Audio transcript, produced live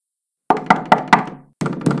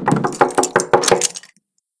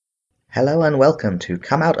Hello and welcome to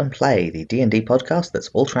Come Out and Play, the D&D podcast that's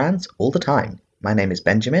all trans all the time. My name is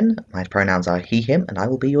Benjamin, my pronouns are he, him, and I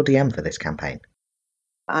will be your DM for this campaign.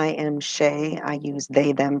 I am Shay. I use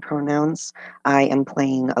they, them pronouns. I am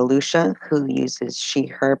playing Alusha, who uses she,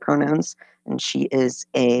 her pronouns, and she is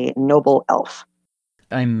a noble elf.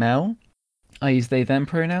 I'm Mel. I use they, them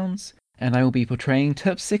pronouns, and I will be portraying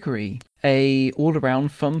Terpsichore, a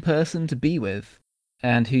all-around fun person to be with,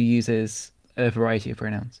 and who uses a variety of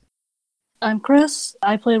pronouns. I'm Chris.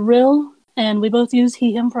 I play Rill, and we both use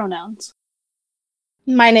he, him pronouns.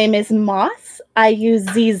 My name is Moss. I use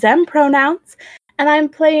ze, them pronouns, and I'm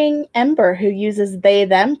playing Ember, who uses they,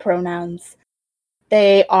 them pronouns.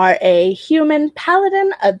 They are a human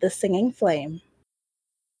paladin of the Singing Flame.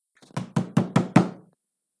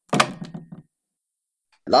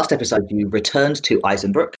 Last episode, you returned to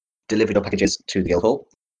Eisenbrook, delivered your packages to the Guildhall.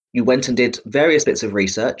 You went and did various bits of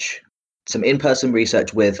research, some in-person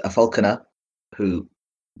research with a falconer who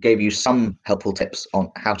gave you some helpful tips on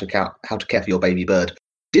how to care for your baby bird.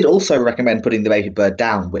 Did also recommend putting the baby bird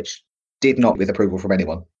down, which did not with approval from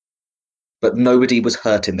anyone. But nobody was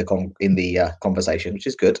hurt in the conversation, which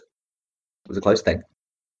is good. It was a close thing.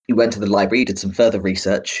 You went to the library, did some further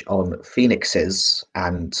research on phoenixes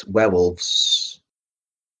and werewolves.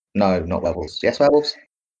 No, not werewolves. Yes, werewolves?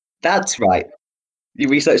 That's right. You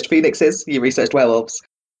researched phoenixes, you researched werewolves,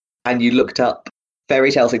 and you looked up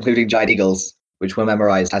fairy tales including giant eagles, which were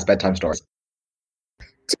memorized as bedtime stories.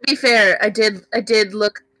 To be fair, I did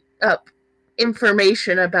look up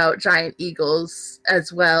information about giant eagles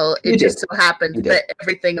as well. It just so happened that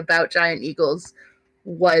everything about giant eagles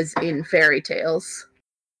was in fairy tales.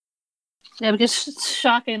 Yeah, because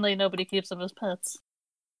shockingly nobody keeps them as pets.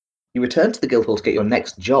 You returned to the Guildhall to get your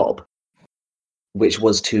next job, which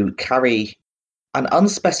was to carry an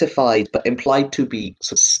unspecified but implied to be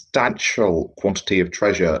substantial quantity of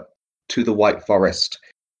treasure to the White Forest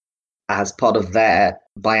as part of their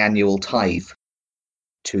biannual tithe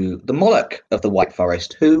to the Moloch of the White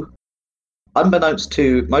Forest, who, unbeknownst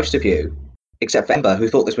to most of you, except for Ember, who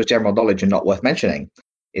thought this was general knowledge and not worth mentioning,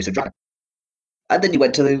 is a dragon. And then you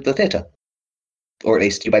went to the theatre. Or at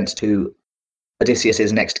least you went to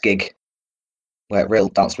Odysseus's next gig, where Rill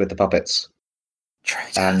danced with the puppets.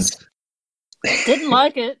 And didn't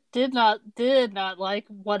like it. Did not like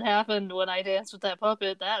what happened when I danced with that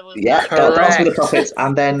puppet. That was danced with the puppets,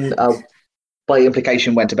 and then by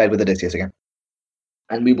implication went to bed with Odysseus again.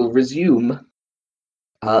 And we will resume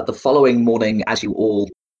the following morning as you all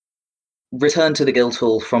return to the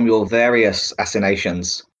Guildhall from your various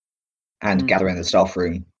assignations and gather in the staff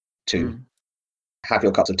room to have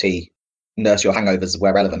your cups of tea, nurse your hangovers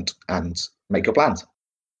where relevant, and make your plans.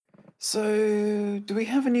 So, do we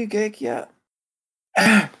have a new gig yet?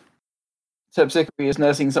 Terpsichore is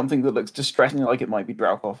nursing something that looks distressingly like it might be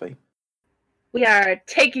drow coffee. We are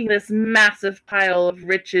taking this massive pile of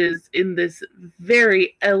riches in this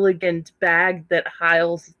very elegant bag that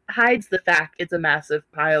hides the fact it's a massive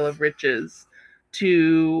pile of riches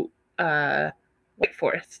to White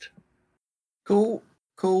Forest. Cool.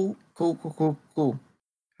 How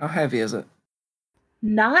heavy is it?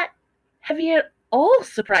 Not heavy at all,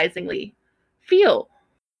 surprisingly. Feel.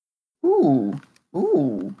 Ooh.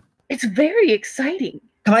 It's very exciting.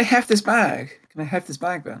 Can I have this bag?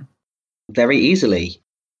 Ben? Very easily.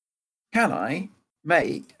 Can I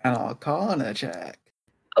make an Arcana check?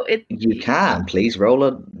 Oh, You can. Please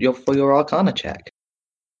roll for your Arcana check.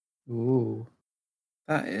 Ooh.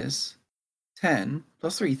 That is 10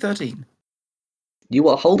 plus 3, 13. You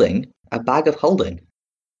are holding a bag of holding.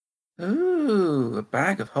 Ooh, a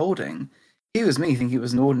bag of holding. It was me thinking it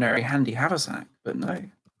was an ordinary handy haversack, but no.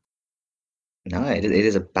 No, it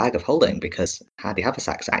is a bag of holding because handy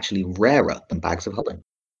haversacks are actually rarer than bags of holding.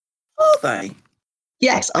 Are they?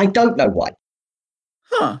 Yes, I don't know why.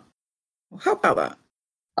 Huh. Well, how about that?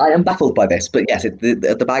 I am baffled by this, but yes,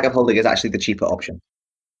 the bag of holding is actually the cheaper option.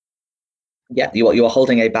 Yeah, you are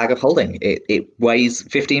holding a bag of holding. It weighs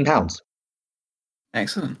 15 pounds.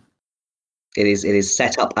 Excellent. It is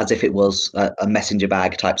set up as if it was a messenger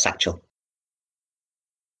bag type satchel.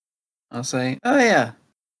 I'll say, oh yeah,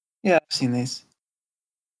 I've seen these.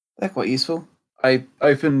 They're quite useful. I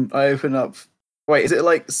open up. Wait, is it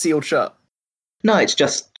like sealed shut? No, it's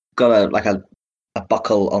just got a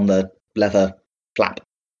buckle on the leather flap.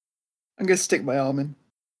 I'm gonna stick my arm in.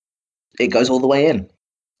 It goes all the way in.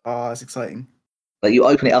 Oh, that's exciting. Like you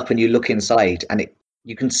open it up and you look inside, and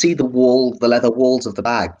you can see the leather walls of the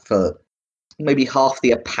bag for maybe half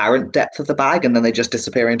the apparent depth of the bag, and then they just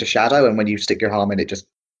disappear into shadow. And when you stick your arm in, it just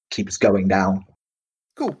keeps going down.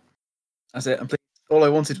 Cool. That's it. I'm pleased. All I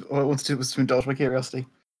wanted to do was to indulge my curiosity.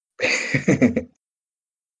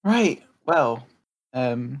 Right. Well,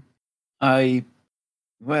 where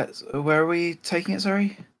are we taking it?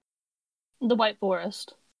 Sorry, The White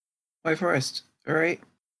Forest. White Forest. All right.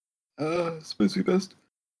 Supposed to be best.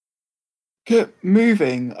 Get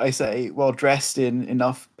moving, I say, while dressed in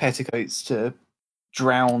enough petticoats to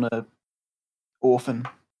drown a orphan.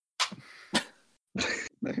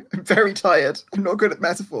 I'm very tired. I'm not good at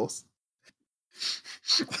metaphors.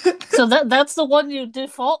 So that's the one you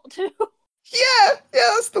default to? Yeah,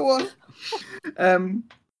 that's the one.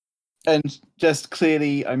 And just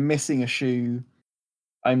clearly, I'm missing a shoe.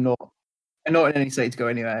 I'm not in any state to go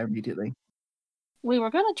anywhere immediately. We were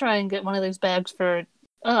gonna try and get one of these bags for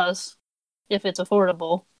us, if it's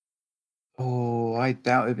affordable. Oh, I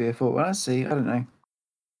doubt it'd be a thought. Well, let's see. I don't know.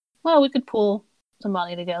 Well, we could pool some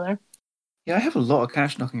money together. Yeah, I have a lot of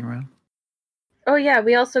cash knocking around. Oh yeah,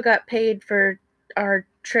 we also got paid for our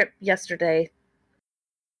trip yesterday.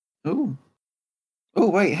 Oh,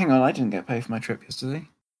 wait, hang on. I didn't get paid for my trip yesterday.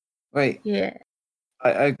 Wait, Yeah.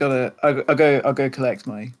 I'll go collect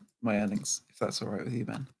my earnings if that's all right with you,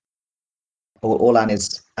 Ben. Orlan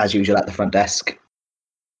is, as usual, at the front desk,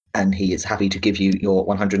 and he is happy to give you your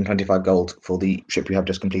 125 gold for the trip you have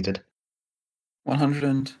just completed.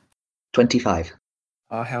 100 25.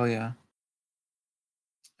 Oh, hell yeah.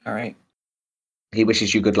 All right. He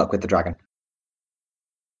wishes you good luck with the dragon.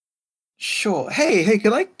 Sure. Hey,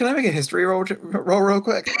 can I make a history roll real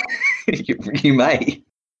quick? You may.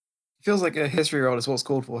 Feels like a history roll is what's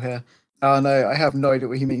called for here. Oh no, I have no idea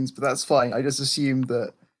what he means, but that's fine. I just assumed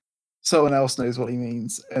that someone else knows what he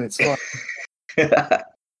means, and it's fine.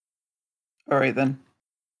 All right then.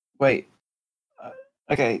 Wait.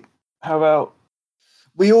 Okay. How about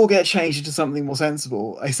we all get changed into something more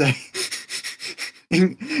sensible? I say,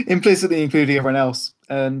 implicitly including everyone else,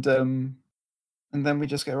 and then we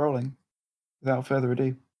just get rolling. Without further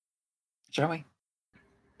ado, shall we?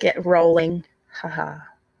 Get rolling. Ha.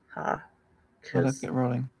 Let's get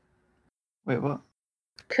rolling. Wait, what?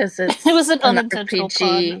 Because it's It was an an unintentional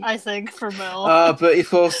RPG. pun, I think, for Mel. But of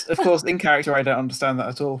course, in character, I don't understand that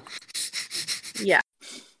at all. Yeah.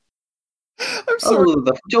 I'm sorry. Oh,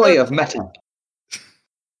 the joy of meta.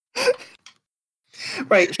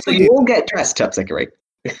 Right. So you all get dressed, Terpsichore.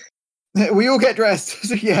 We all get dressed.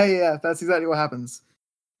 So yeah. That's exactly what happens.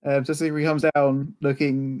 Terpsichore comes down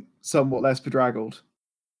looking somewhat less bedraggled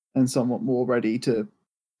and somewhat more ready to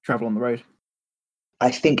travel on the road. I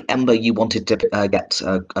think, Ember, you wanted to get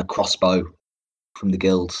a crossbow from the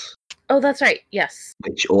guilds, Oh, that's right. Yes.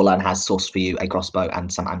 which Orlan has sourced for you, a crossbow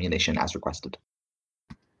and some ammunition as requested.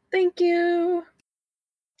 Thank you.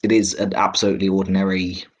 It is an absolutely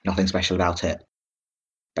ordinary, nothing special about it,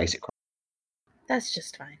 basic crossbow. That's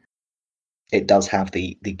just fine. It does have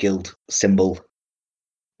the guild symbol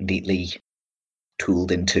neatly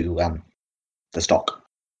tooled into the stock.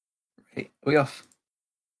 Right, are we off?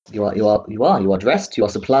 You are dressed, you are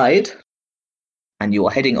supplied, and you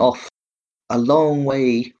are heading off a long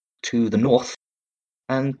way to the north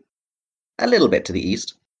and a little bit to the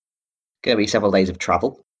east. Going to be several days of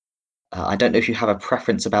travel. I don't know if you have a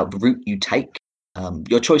preference about the route you take.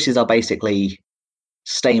 Your choices are basically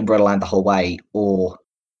stay in Bredderland the whole way or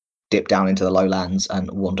dip down into the lowlands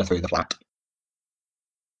and wander through the flat.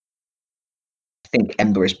 I think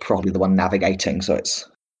Ember is probably the one navigating, so it's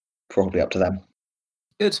probably up to them.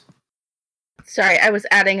 Good. Sorry, I was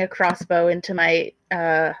adding a crossbow into my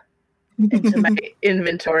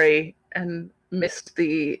inventory and missed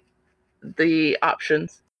the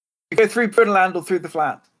options. You go through Britterland or through the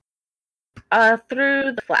flat?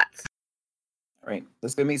 Through the flats. All right,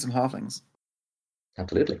 let's go meet some halflings.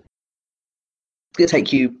 Absolutely. It's going to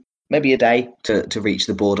take you maybe a day to reach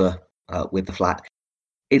the border with the flat.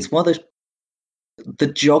 It's one of those. The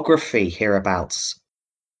geography hereabouts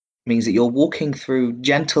means that you're walking through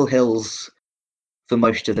gentle hills for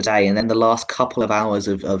most of the day, and then the last couple of hours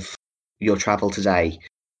of your travel today,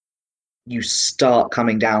 you start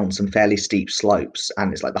coming down some fairly steep slopes,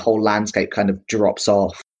 and it's like the whole landscape kind of drops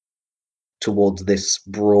off towards this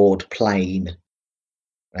broad plain.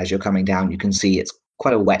 As you're coming down, you can see it's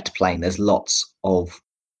quite a wet plain. There's lots of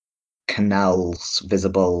canals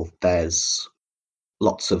visible. There's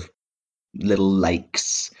lots of little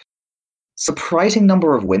lakes. Surprising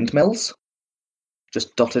number of windmills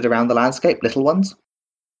just dotted around the landscape, little ones,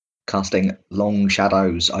 casting long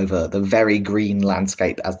shadows over the very green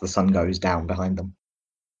landscape as the sun goes down behind them.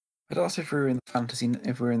 I'd ask if we're in the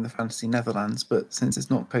fantasy Netherlands, but since it's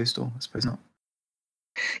not postal, I suppose not.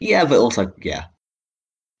 Yeah, but also, yeah.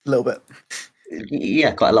 A little bit.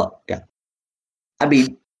 Yeah, quite a lot, yeah. I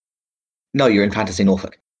mean, no, you're in fantasy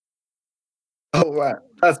Norfolk. Oh, right.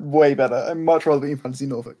 That's way better. I'd much rather be in fantasy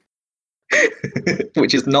Norfolk.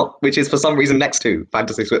 which is for some reason next to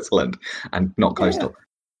Fantasy Switzerland and not coastal.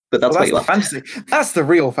 But that's Well, what you that's are. the fantasy. That's the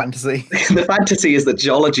real fantasy. The fantasy is that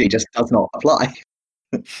geology just does not apply.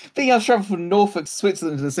 Being able to travel from Norfolk to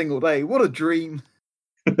Switzerland in a single day. What a dream.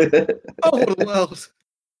 Oh, what a world.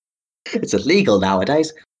 It's illegal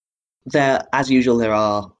nowadays. As usual, there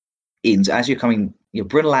are inns. As you're coming,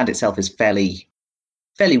 Brunnerland itself is fairly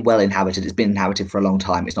well inhabited. It's been inhabited for a long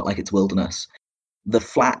time. It's not like it's wilderness. The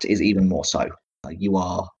flat is even more so. You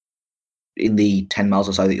are in the 10 miles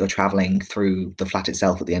or so that you're traveling through the flat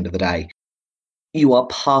itself at the end of the day. You are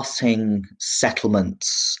passing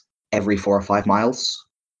settlements every 4 or 5 miles,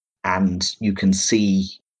 and you can see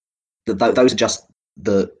that those are just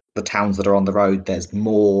the towns that are on the road. There's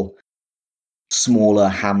more smaller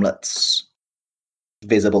hamlets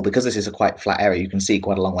visible because this is a quite flat area. You can see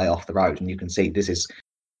quite a long way off the road, and you can see this is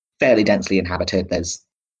fairly densely inhabited.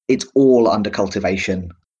 It's all under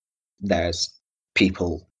cultivation. There's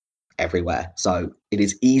people everywhere, so it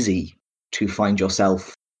is easy to find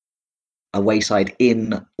yourself a wayside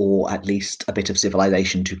inn or at least a bit of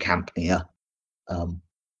civilization to camp near.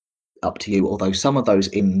 Up to you, although some of those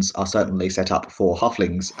inns are certainly set up for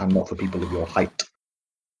halflings and not for people of your height.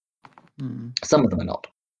 Some of them are not.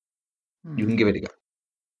 You can give it a go.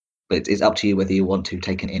 But it's up to you whether you want to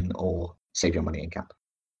take an inn or save your money in camp.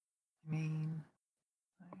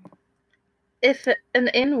 If an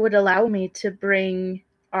inn would allow me to bring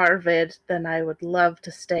Arvid, then I would love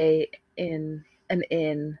to stay in an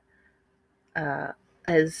inn,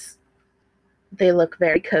 as they look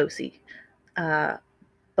very cozy.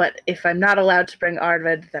 But if I'm not allowed to bring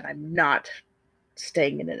Arvid, then I'm not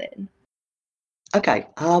staying in an inn. Okay,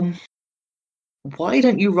 why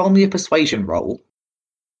don't you roll me a persuasion roll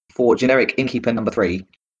for generic innkeeper number 3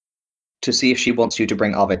 to see if she wants you to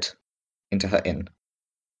bring Arvid into her inn.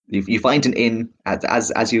 You find an inn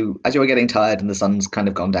as you are getting tired and the sun's kind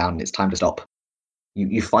of gone down and it's time to stop.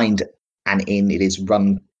 You find an inn. It is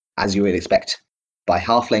run as you would expect by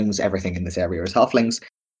halflings. Everything in this area is halflings.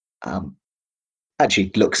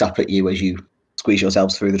 She looks up at you as you squeeze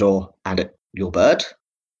yourselves through the door and at your bird.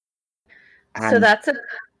 So that's a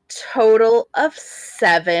total of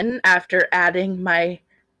 7 after adding my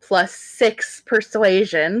 +6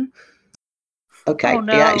 persuasion. Okay, Oh,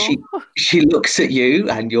 no. yeah, she looks at you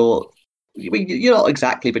and you're not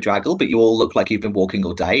exactly bedraggled, but you all look like you've been walking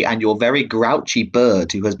all day, and you're very grouchy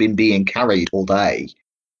bird who has been being carried all day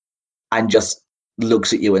and just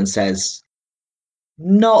looks at you and says,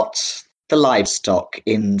 "Not the livestock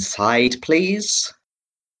inside, please."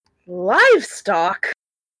 Livestock?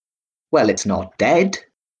 Well, it's not dead.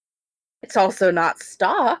 It's also not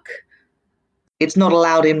stock. It's not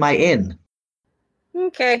allowed in my inn.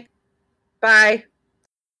 Okay. Bye.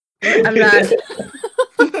 I'm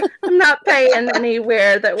not paying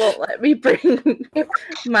anywhere that won't let me bring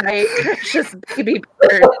my precious baby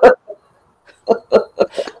bird.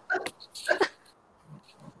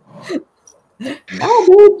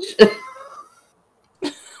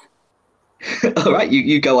 All right,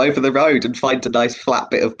 you go over the road and find a nice flat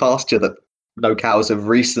bit of pasture that no cows have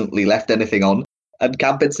recently left anything on, and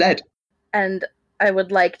camp instead. And I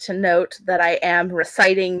would like to note that I am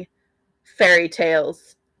reciting fairy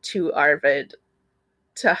tales to Arvid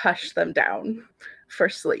to hush them down for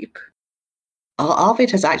sleep. Arvid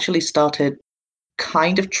has actually started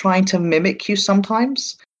kind of trying to mimic you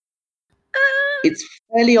sometimes. It's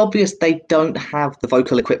fairly obvious they don't have the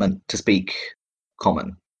vocal equipment to speak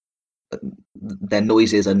common. Their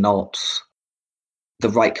noises are not the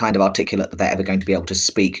right kind of articulate that they're ever going to be able to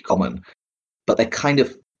speak common, but they're kind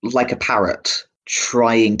of like a parrot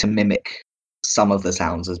trying to mimic some of the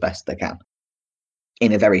sounds as best they can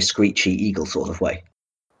in a very screechy eagle sort of way.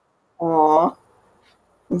 Aww,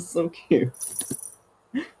 that's so cute.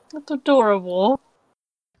 That's adorable.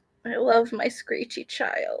 I love my screechy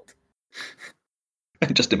child.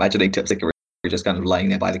 Just imagining Tipsy just kind of laying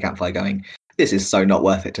there by the campfire going, "This is so not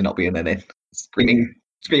worth it to not be in an inn." Screaming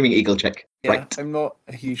eagle chick. Yeah, Right. I'm not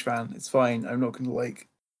a huge fan. It's fine. I'm not going to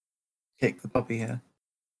kick the puppy here.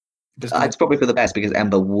 Just It's probably for the best because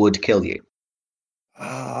Ember would kill you.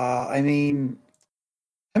 I mean,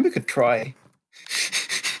 Ember could try.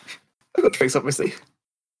 I've got tricks up my sleeve.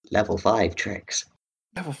 Level 5 tricks.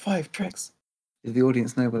 Level 5 tricks. Does the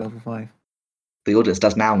audience know we're level 5? The audience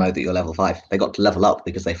does now know that you're level 5. They got to level up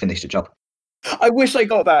because they finished a job. I wish I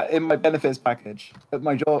got that in my benefits package at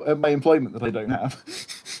my job, at my employment that I don't have.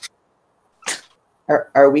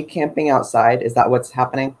 Are we camping outside? Is that what's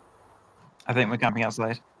happening? I think we're camping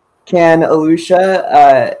outside. Can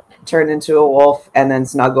Alusha turn into a wolf and then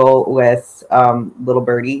snuggle with little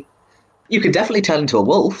birdie? You can definitely turn into a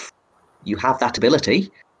wolf. You have that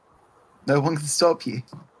ability. No one can stop you.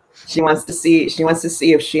 She wants to see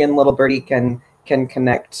if she and Little Birdie can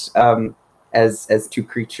connect as two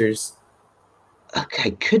creatures.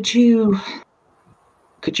 Okay, could you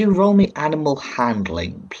roll me animal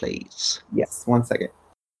handling, please? Yes, 1 second.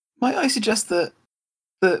 Might I suggest that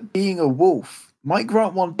being a wolf might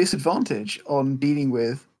grant one disadvantage on dealing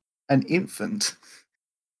with an infant?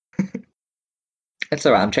 It's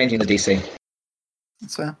alright, I'm changing the DC.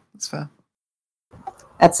 That's fair. That's fair.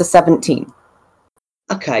 That's a 17.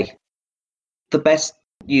 Okay. The best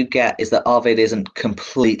you get is that Arvid isn't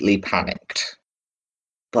completely panicked.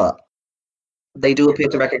 But they do appear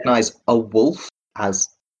to recognize a wolf as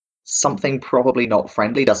something probably not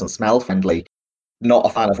friendly, doesn't smell friendly, not a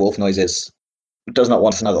fan of wolf noises, does not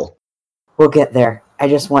want to snuggle. We'll get there. I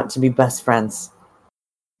just want to be best friends.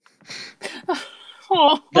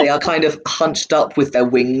 They are kind of hunched up with their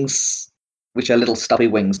wings, which are little stubby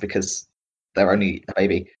wings because they're only a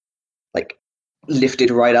baby, like lifted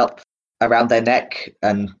right up around their neck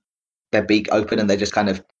and their beak open, and they're just kind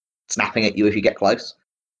of snapping at you if you get close.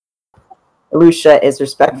 Alusha is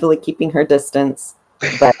respectfully keeping her distance,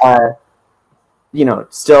 but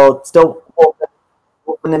still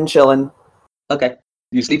wolfing and chilling. Okay.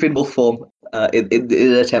 You sleep in wolf form in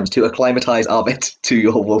an attempt to acclimatize Arvid to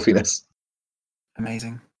your wolfiness.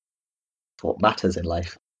 Amazing. What matters in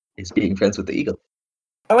life is being friends with the eagle.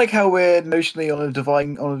 I like how we're notionally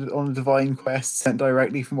on a divine quest sent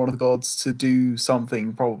directly from one of the gods to do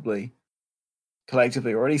something, probably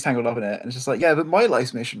collectively, or at least tangled up in it. And it's just like, yeah, but my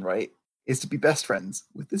life's mission, right, is to be best friends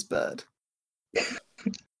with this bird.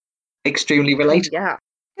 Extremely related. Yeah.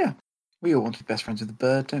 We all want to be best friends with the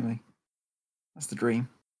bird, don't we? That's the dream.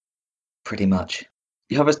 Pretty much.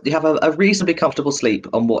 You have a reasonably comfortable sleep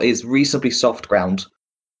on what is reasonably soft ground,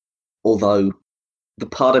 although the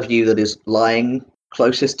part of you that is lying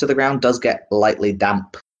closest to the ground does get lightly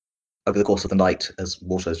damp over the course of the night as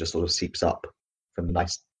water just sort of seeps up from the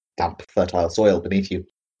nice, damp, fertile soil beneath you.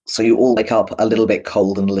 So you all wake up a little bit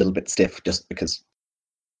cold and a little bit stiff just because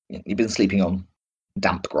you've been sleeping on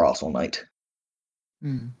damp grass all night.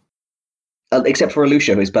 Except for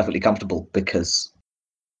Alusha, who is perfectly comfortable because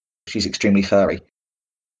she's extremely furry.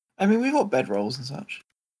 I mean, we've got bedrolls and such.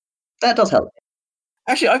 That does help.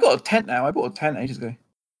 Actually, I've got a tent now. I bought a tent ages ago.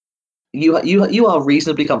 You are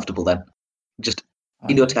reasonably comfortable then, just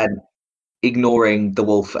in your Okay. tent, ignoring the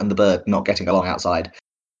wolf and the bird not getting along outside.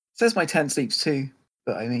 Says my tent sleeps too,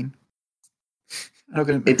 but I mean, I'm not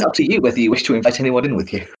going It's up to you whether you wish to invite anyone in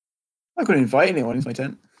with you. I'm not going to invite anyone into my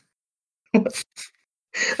tent.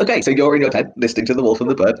 Okay, so you're in your tent, listening to the wolf and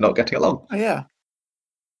the bird not getting along. Oh yeah.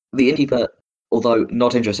 The innkeeper, although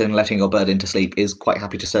not interested in letting your bird into sleep, is quite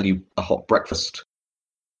happy to sell you a hot breakfast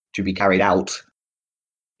to be carried out,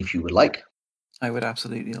 if you would like. I would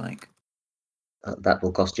absolutely like. That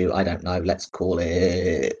will cost you, I don't know, let's call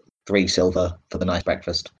it 3 silver for the nice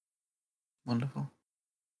breakfast. Wonderful.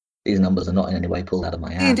 These numbers are not in any way pulled out of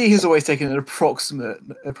my ass. D&D has always taken an approximate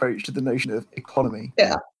approach to the notion of economy.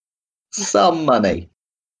 Yeah. Some money.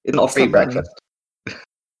 It's not a free Some money. breakfast.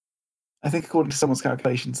 I think according to someone's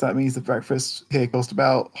calculations, that means the breakfast here cost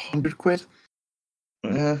about 100 quid.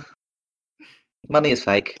 Money is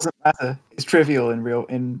fake. Doesn't matter. It's trivial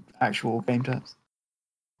in actual game terms.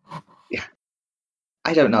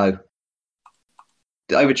 I don't know.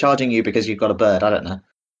 Overcharging you because you've got a bird, I don't know.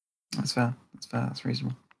 That's fair. That's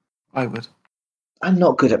reasonable. I would. I'm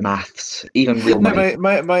not good at maths, even real No, money.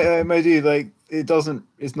 my dude, like,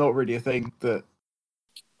 it's not really a thing that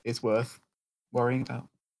it's worth worrying about.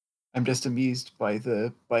 I'm just amused by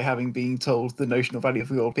having been told the notional value of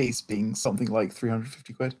the gold piece being something like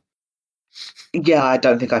 350 quid. Yeah, I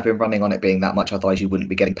don't think I've been running on it being that much, otherwise you wouldn't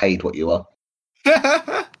be getting paid what you are.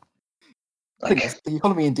 I think the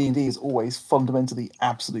economy in D&D is always fundamentally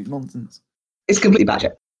absolute nonsense. It's completely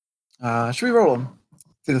budget. Should we roll on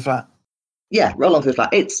through the flat? Yeah, roll on through the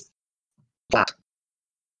flat. It's flat.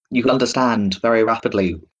 You can understand very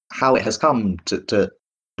rapidly how it has come to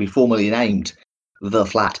be formally named the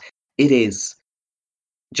flat. It is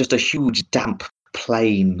just a huge damp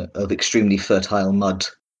plain of extremely fertile mud.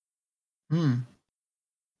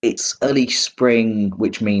 It's early spring,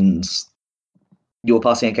 which means you're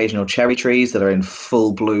passing occasional cherry trees that are in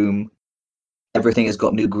full bloom. Everything has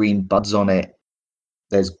got new green buds on it.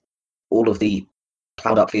 There's all of the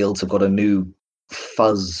plowed up fields have got a new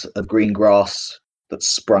fuzz of green grass that's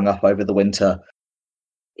sprung up over the winter.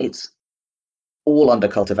 It's all under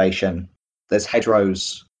cultivation. There's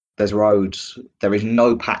hedgerows, there's roads. There is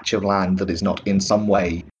no patch of land that is not in some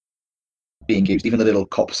way being used. Even the little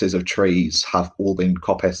copses of trees have all been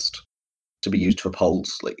coppiced to be used for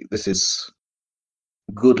poles. Like, this is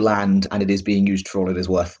good land, and it is being used for all it is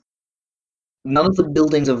worth. None of the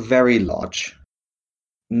buildings are very large.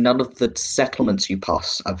 None of the settlements you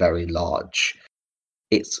pass are very large.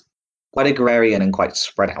 It's quite agrarian and quite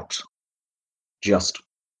spread out. Just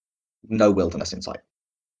no wilderness in sight.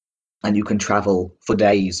 And you can travel for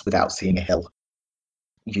days without seeing a hill.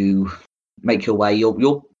 You make your way.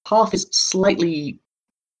 Your path is slightly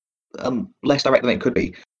less direct than it could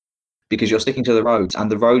be, because you're sticking to the roads, and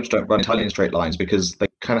the roads don't run entirely in straight lines because they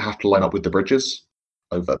kind of have to line up with the bridges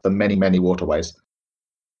over the many, many waterways.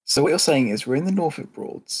 So what you're saying is we're in the Norfolk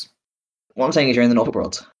Broads. What I'm saying is you're in the Norfolk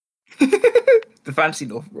Broads. The fantasy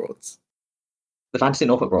Norfolk Broads. The fantasy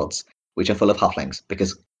Norfolk Broads, which are full of halflings,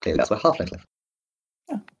 because clearly that's where halflings live.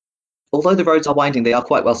 Yeah. Although the roads are winding, they are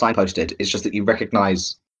quite well signposted. It's just that you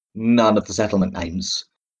recognise none of the settlement names.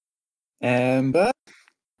 Amber?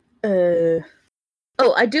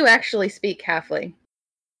 Oh, I do actually speak halfling.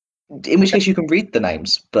 In which case you can read the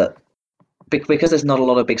names, but because there's not a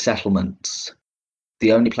lot of big settlements,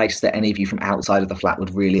 the only place that any of you from outside of the flat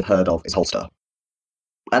would really have heard of is Holster.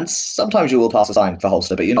 And sometimes you will pass a sign for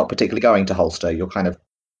Holster, but you're not particularly going to Holster. You're kind of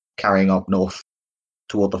carrying up north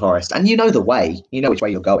toward the forest. And you know the way. You know which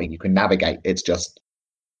way you're going. You can navigate. It's just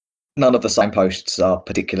none of the signposts are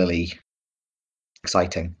particularly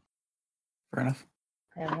exciting. Fair enough.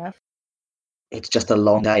 Fair enough. It's just a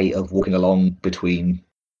long day of walking along between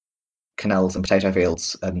canals and potato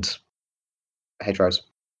fields and hedgerows.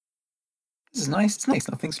 This is nice. It's nice.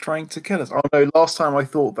 Nothing's trying to kill us. Oh no, last time I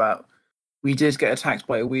thought that we did get attacked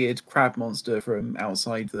by a weird crab monster from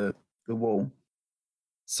outside the wall.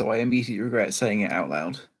 So I immediately regret saying it out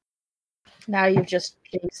loud. Now you've just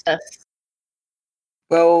jinxed us.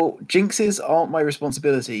 Well, jinxes aren't my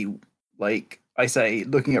responsibility, like I say,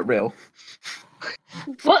 looking at real.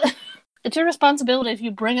 What? It's your responsibility if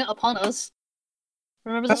you bring it upon us.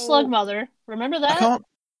 Remember the slug mother. Remember that?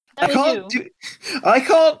 I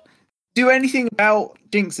can't do anything about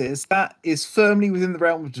jinxes. That is firmly within the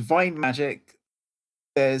realm of divine magic.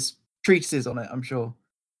 There's treatises on it, I'm sure.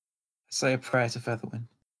 Say a prayer to Featherwind.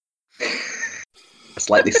 A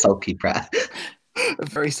slightly sulky prayer. A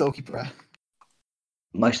very sulky prayer.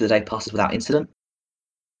 Most of the day passes without incident.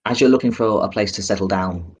 As you're looking for a place to settle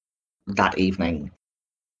down that evening,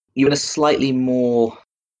 you're in a slightly more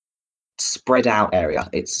spread out area.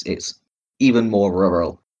 It's even more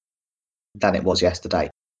rural than it was yesterday.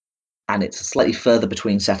 And it's slightly further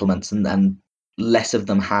between settlements, and less of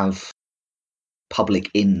them have public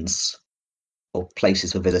inns or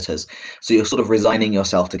places for visitors. So you're sort of resigning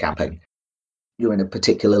yourself to camping. You're in a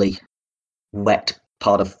particularly wet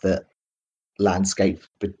part of the landscape,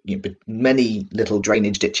 but many little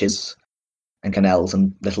drainage ditches and canals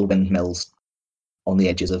and little windmills on the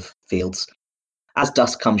edges of fields. As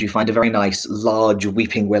dusk comes, you find a very nice, large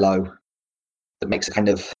weeping willow that makes a kind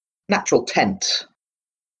of natural tent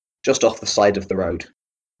just off the side of the road,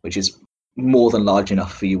 which is more than large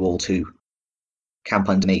enough for you all to camp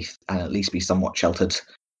underneath and at least be somewhat sheltered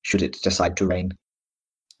should it decide to rain.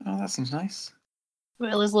 Oh, that seems nice.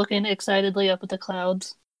 Will is looking excitedly up at the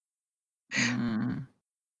clouds.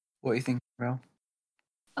 What do you think, Rel?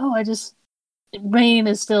 Oh, rain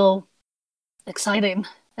is still exciting.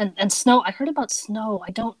 And snow. I heard about snow.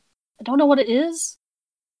 I don't know what it is,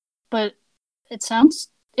 but it sounds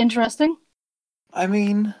interesting. I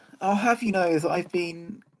mean, I'll have you know that I've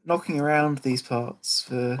been knocking around these parts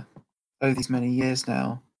for these many years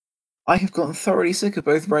now. I have gotten thoroughly sick of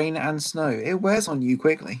both rain and snow. It wears on you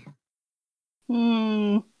quickly.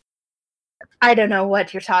 I don't know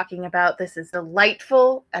what you're talking about. This is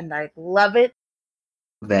delightful, and I love it.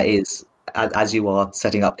 There is, as you are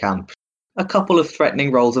setting up camp, a couple of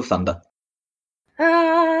threatening rolls of thunder.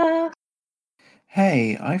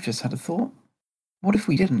 Hey, I've just had a thought. What if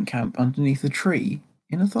we didn't camp underneath a tree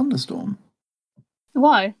in a thunderstorm?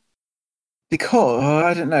 Why? Because,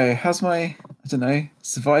 I don't know,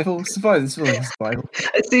 survival? Survival, this feels like survival.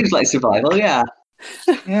 It seems like survival, yeah.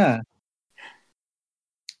 Yeah.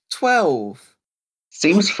 12.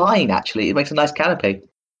 Seems fine, actually. It makes a nice canopy.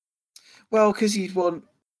 Well, because you'd want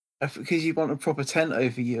a proper tent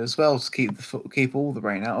over you as well to keep all the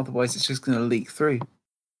rain out. Otherwise, it's just going to leak through.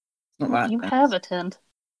 It's not that. You have a tent.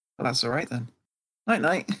 Well, that's all right then. Night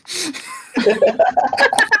night.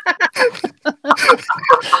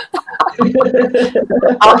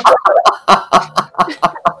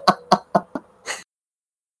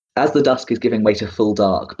 As the dusk is giving way to full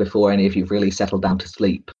dark before any of you really settle down to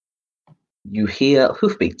sleep, you hear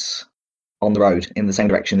hoofbeats on the road in the same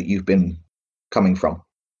direction that you've been coming from.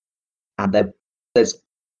 And there's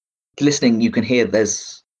listening, you can hear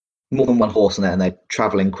there's more than one horse in there, and they're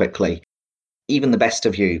traveling quickly. Even the best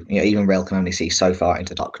of you, even Rel can only see so far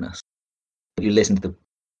into darkness. You listen to the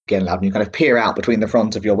getting loud, and you kind of peer out between the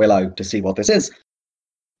front of your willow to see what this is.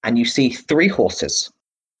 And you see 3 horses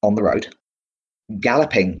on the road,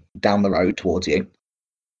 galloping down the road towards you.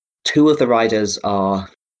 2 of the riders are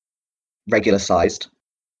regular sized,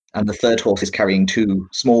 and the 3rd horse is carrying 2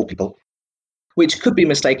 small people, which could be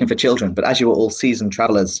mistaken for children, but as you are all seasoned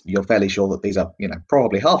travelers, you're fairly sure that these are,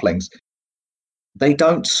 probably halflings. They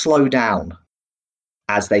don't slow down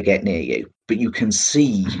as they get near you, but you can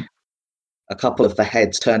see a couple of the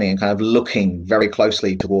heads turning and kind of looking very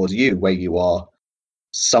closely towards you, where you are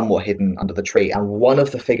somewhat hidden under the tree. And one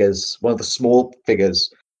of the small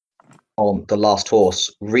figures on the last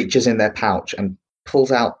horse reaches in their pouch and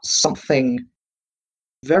pulls out something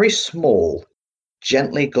very small,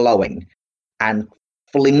 gently glowing, and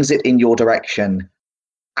flings it in your direction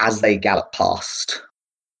as they gallop past.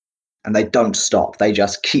 And they don't stop, they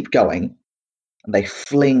just keep going. And they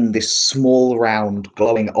fling this small, round,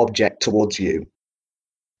 glowing object towards you.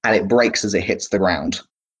 And it breaks as it hits the ground.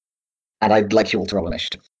 And I'd like you all to roll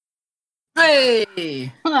initiative.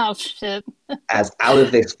 Hey! Oh, shit. As out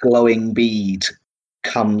of this glowing bead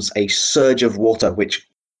comes a surge of water which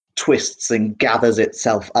twists and gathers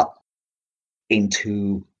itself up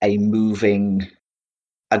into a moving,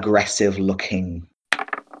 aggressive-looking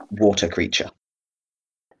water creature.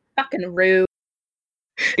 Fucking rude.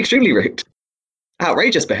 Extremely rude.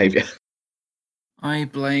 Outrageous behavior. I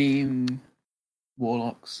blame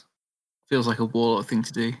warlocks. Feels like a warlock thing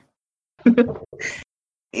to do.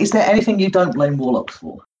 Is there anything you don't blame warlocks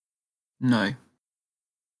for? No.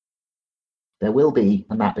 There will be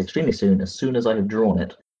a map extremely soon as I have drawn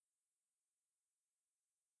it.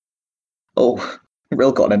 Oh,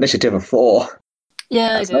 Rill got an initiative of 4.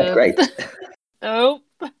 Yeah, That's I did. not great. Oh.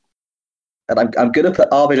 And I'm going to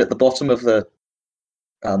put Arvid at the bottom of the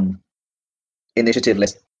initiative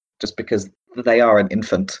list just because they are an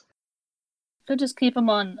infant. Should just keep them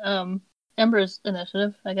on Ember's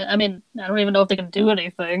initiative. I mean, I don't even know if they can do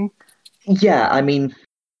anything. Yeah, I mean,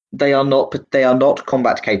 they are not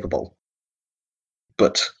combat capable.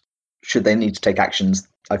 But should they need to take actions,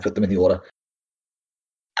 I put them in the order.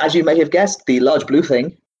 As you may have guessed, the large blue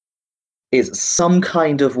thing is some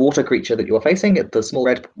kind of water creature that you are facing. The small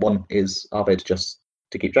red one is Arvid, just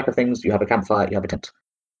to keep track of things. You have a campfire, you have a tent.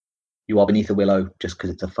 You are beneath a willow just because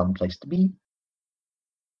it's a fun place to be.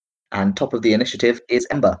 And top of the initiative is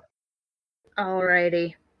Ember.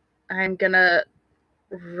 Alrighty. I'm gonna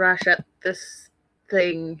rush at this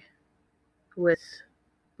thing with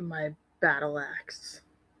my battle axe.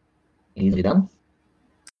 Easily done.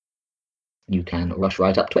 You can rush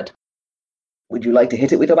right up to it. Would you like to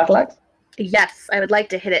hit it with your battle axe? Yes, I would like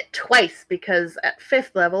to hit it twice because at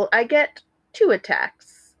 5th level I get 2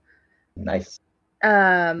 attacks. Nice.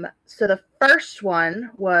 So the first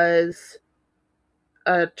one was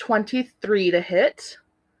a 23 to hit.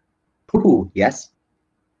 Ooh, yes.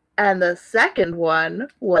 And the second one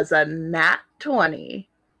was a nat 20.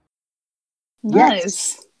 Nice.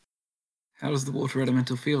 Yes. How does the water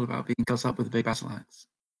elemental feel about being cut up with a big battle axe?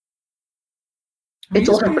 It's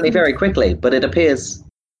all happening very quickly, but it appears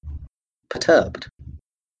perturbed.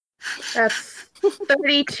 That's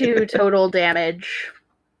 32 total damage.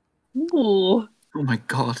 Ooh. Oh my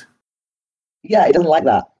god. Yeah, it doesn't like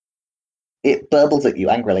that. It burbles at you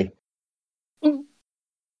angrily.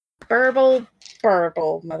 Burble,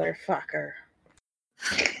 motherfucker.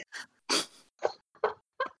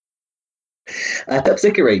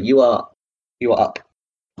 Tepsikiri, you are up.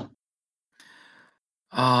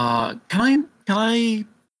 Can I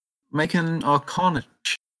make an Arcana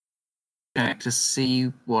check to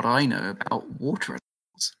see what I know about water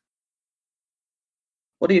elementals?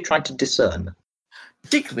 What are you trying to discern?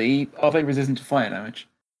 Particularly, are they resistant to fire damage?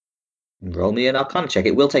 Roll me an Arcana check.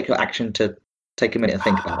 It will take your action to take a minute and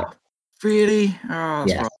think about it. Really? Oh,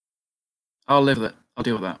 that's Yes. right. I'll live with it. I'll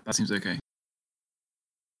deal with that. That seems okay.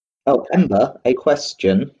 Oh, Ember, a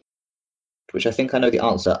question, which I think I know the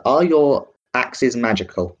answer. Are your axes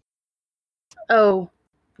magical? Oh,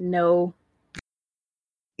 no.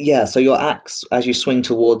 Yeah, so your axe, as you swing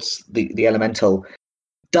towards the elemental,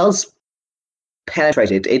 does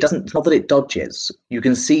penetrate it. It doesn't, not that it dodges. You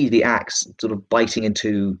can see the axe sort of biting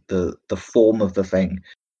into the form of the thing,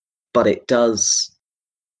 but it does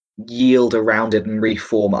yield around it and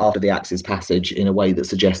reform after the axe's passage in a way that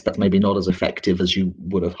suggests that's maybe not as effective as you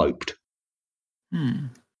would have hoped.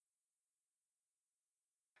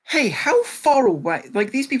 Hey, how far away?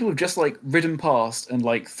 Like, these people have just, ridden past and,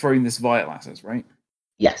 thrown this vial at us, right?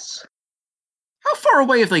 Yes. How far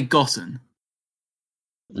away have they gotten?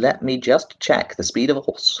 Let me just check the speed of a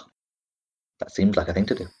horse. That seems like a thing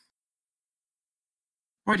to do.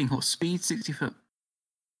 Riding horse, speed 60 foot.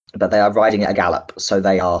 but they are riding at a gallop, so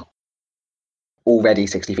they are already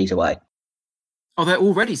 60 feet away. Oh, they're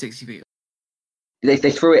already 60 feet. They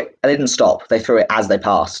threw it. They didn't stop. They threw it as they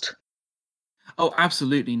passed. Oh,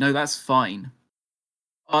 absolutely. No, that's fine.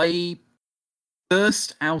 I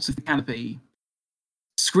burst out of the canopy,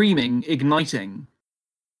 screaming, igniting,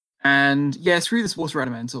 and through this water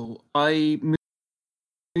elemental, I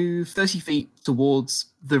move 30 feet towards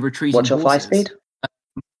the retreating What's your fly horses. speed?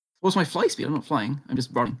 What's my fly speed? I'm not flying. I'm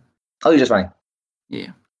just running. Oh, you're just running.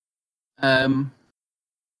 Yeah.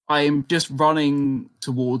 I am just running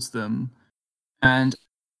towards them, and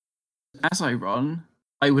as I run,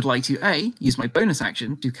 I would like to A, use my bonus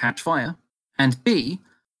action to catch fire, and B,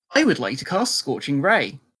 I would like to cast Scorching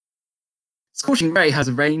Ray. Scorching Ray has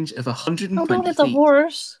a range of 120 Oh, don't hit feet. the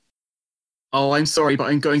horse. Oh, I'm sorry, but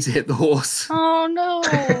I'm going to hit the horse. Oh no.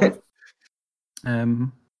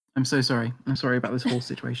 I'm so sorry. I'm sorry about this horse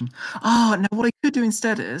situation. Now what I could do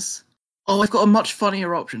instead is, I've got a much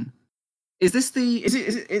funnier option. Is this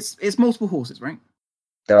it's multiple horses, right?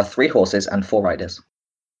 There are 3 horses and 4 riders.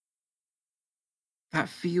 That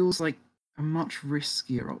feels like a much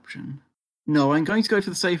riskier option. No, I'm going to go for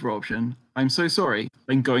the safer option. I'm so sorry.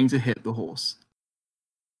 I'm going to hit the horse.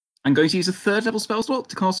 I'm going to use a 3rd level spell slot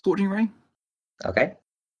to cast Scorching Ray. Okay.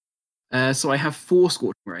 So I have 4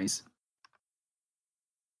 Scorching Rays.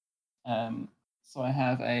 So I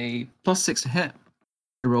have a +6 to hit.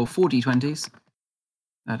 I roll 4 d20s.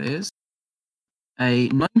 That is a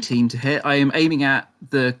 19 to hit. I am aiming at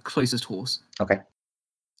the closest horse. Okay.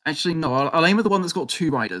 Actually, no, I'll aim at the one that's got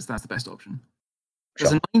 2 riders. That's the best option. Sure.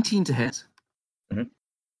 There's a 19 to hit. Mhm.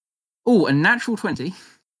 Oh, a natural 20.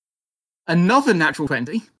 Another natural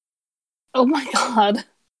 20. Oh my god.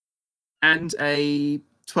 And a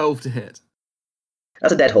 12 to hit.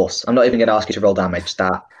 That's a dead horse. I'm not even going to ask you to roll damage.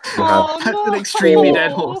 That you have Oh, That's no. an extremely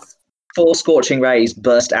dead horse. 4 scorching rays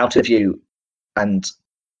burst out of you and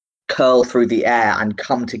curl through the air and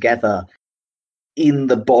come together in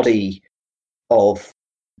the body of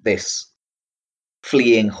this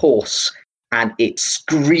fleeing horse, and it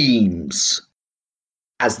screams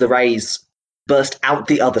as the rays burst out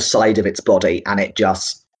the other side of its body, and it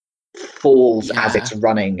just falls as Yeah. it's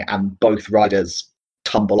running, and both riders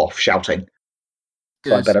tumble off shouting.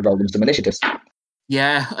 So I Good. better roll them some initiatives.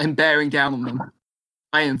 Yeah, I'm bearing down on them.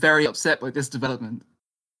 I am very upset by this development.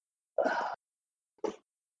 I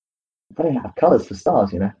don't have colours for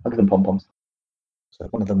stars, you know. Other than pom-poms. So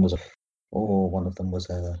one of them was a 4, one of them was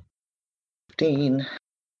a 15.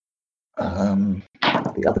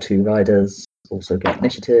 The other 2 riders also get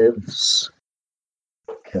initiatives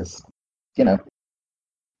because, you know,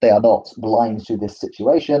 they are not blind to this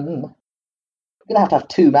situation. We're going to have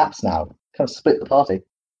 2 maps now. Kind of split the party.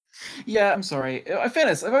 Yeah, I'm sorry. In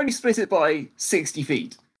fairness, I've only split it by 60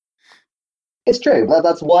 feet. It's true.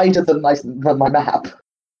 That's wider than my map.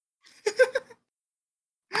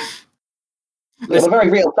 On a very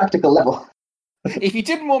real practical level. If you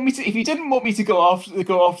didn't want me to go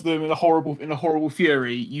after them in a horrible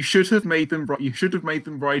fury, you should have made them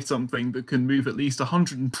ride something that can move at least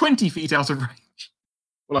 120 feet out of range.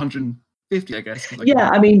 Well, 150, I guess. Yeah,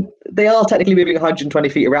 I mean, they are technically moving 120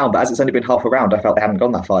 feet around, but as it's only been half a round, I felt they haven't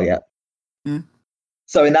gone that far yet. Mm.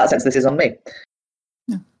 So in that sense, this is on me.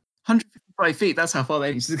 Yeah. 155 feet, that's how far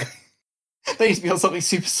they need to go. They need to be on something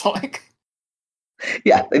supersonic.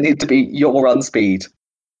 Yeah, they need to be your run speed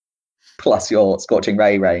plus your Scorching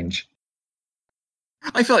Ray range.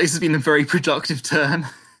 I feel like this has been a very productive turn.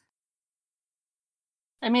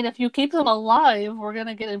 I mean, if you keep them alive, we're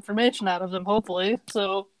gonna get information out of them, hopefully.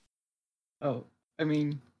 So, Oh, I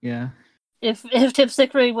mean, yeah. if Tip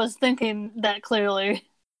Sickery was thinking that clearly,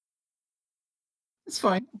 It's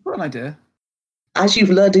fine. I've got an idea. As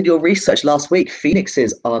you've learned in your research last week,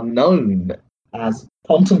 phoenixes are known as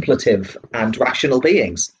contemplative and rational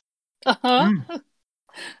beings. Mm.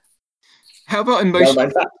 How about Well emotional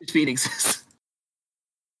known fact. phoenixes?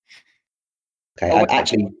 Okay, Oh, I'm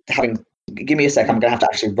actually having. Give me a sec. I'm going to have to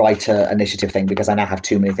actually write an initiative thing because I now have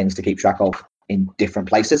too many things to keep track of in different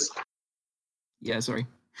places. Yeah, sorry.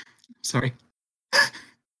 Sorry.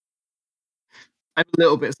 I'm a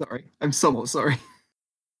little bit sorry. I'm somewhat sorry.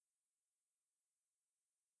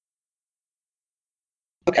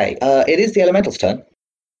 Okay, it is the elemental's turn.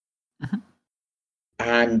 Mhm.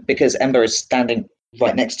 And because Ember is standing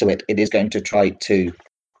right next to it, it is going to try to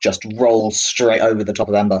just roll straight over the top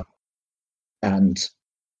of Ember and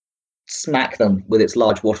smack them with its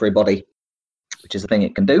large watery body, which is the thing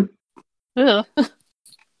it can do. ugh.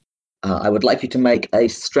 I would like you to make a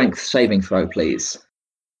strength saving throw, please.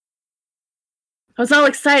 I was all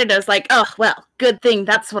excited. I was like, oh, well, good thing.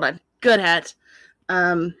 That's what I'm good at.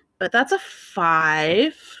 But that's a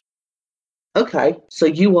 5. Okay, so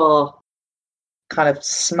you are kind of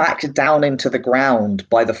smacked down into the ground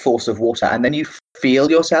by the force of water, and then you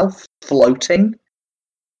feel yourself floating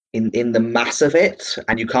in the mass of it,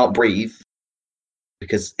 and you can't breathe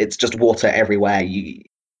because it's just water everywhere.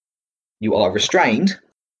 You are restrained.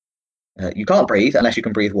 You can't breathe unless you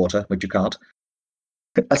can breathe water, which you can't,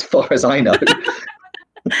 as far as I know.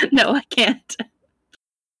 No, I can't.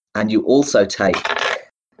 And you also take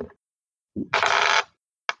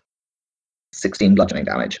 16 bludgeoning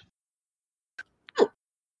damage.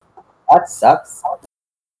 That sucks.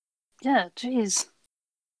 Yeah, jeez.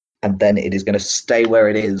 And then it is going to stay where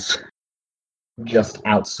it is, just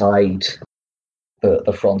outside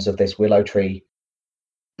the fronds of this willow tree,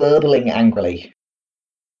 burbling angrily,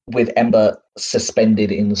 with Ember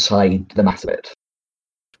suspended inside the mass of it.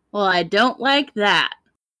 Well, I don't like that.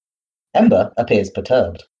 Ember appears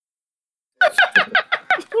perturbed.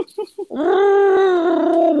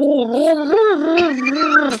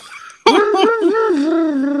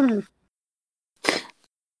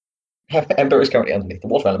 Ember is currently underneath the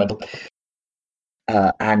water elemental.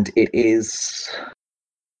 And it is...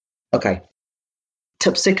 Okay.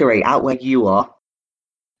 Terpsichore, out where you are,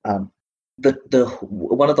 the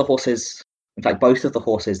one of the horses, in fact, both of the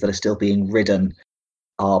horses that are still being ridden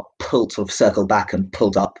are pulled, sort of circled back and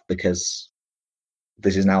pulled up because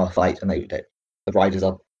this is now a fight, and the riders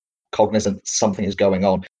are cognizant something is going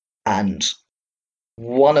on. And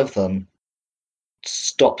one of them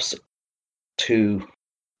stops to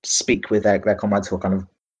speak with their comrades who kind of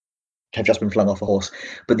have just been flung off a horse,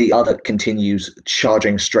 but the other continues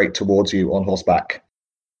charging straight towards you on horseback.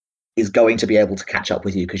 Is going to be able to catch up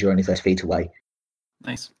with you because you're only 30 feet away.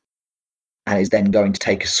 Nice. And is then going to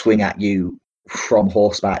take a swing at you from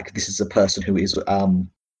horseback. This is a person who is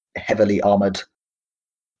heavily armored,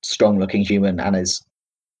 strong-looking human, and is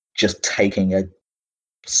just taking a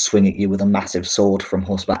swing at you with a massive sword from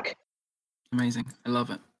horseback. Amazing. I love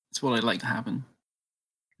it. It's what I'd like to happen.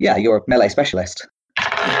 Yeah, you're a melee specialist.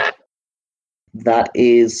 That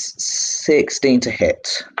is 16 to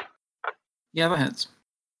hit. Yeah, that hits.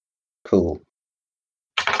 Cool.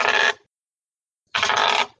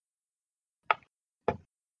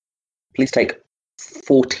 Please take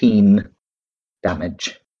 14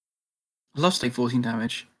 damage. I'd love to take 14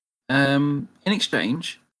 damage. In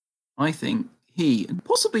exchange, I think he, and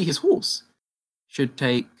possibly his horse, should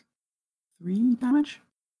take 3 damage.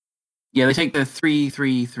 Yeah, they take the 3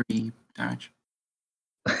 damage.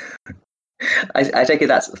 I take it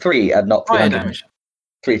that's 3 and not 300 damage.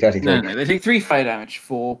 333. No, they take 3 fire damage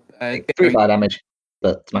for... 3 fire damage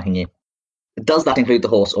for smacking you. Does that include the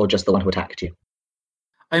horse or just the one who attacked you?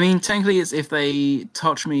 I mean, technically it's if they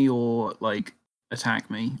touch me or, like,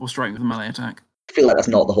 attack me, or strike with a melee attack. I feel like that's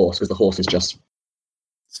not the horse, because the horse is just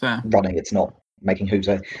It's fair. running, it's not making hooves.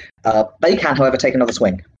 They can, however, take another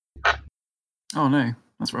swing. Oh no,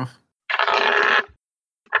 that's rough.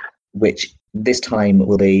 Which this time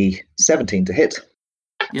will be 17 to hit.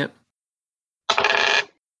 Yep.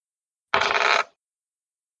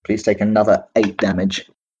 Please take another 8 damage.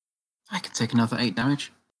 I can take another 8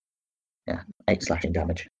 damage. Yeah, 8 slashing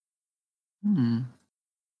damage. Hmm.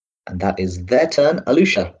 And that is their turn.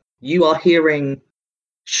 Alusha, you are hearing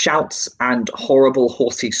shouts and horrible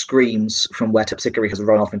horsey screams from where Terpsichore has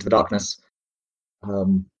run off into the darkness.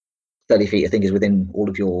 30 feet, I think, is within all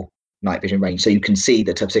of your night vision range. So you can see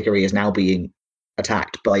that Terpsichore is now being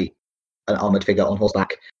attacked by an armored figure on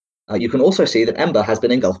horseback. You can also see that Ember has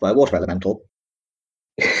been engulfed by a water elemental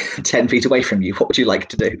 10 feet away from you. What would you like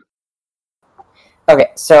to do?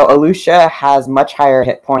 Okay, so Alusha has much higher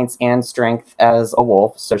hit points and strength as a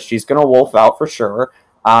wolf, so she's gonna wolf out for sure.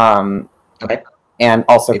 Okay. And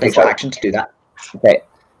also it takes your action to do that. Okay.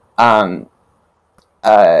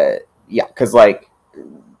 Yeah, because like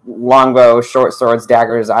longbow, short swords,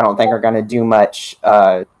 daggers, I don't think are gonna do much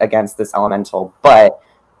against this elemental. But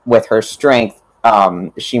with her strength,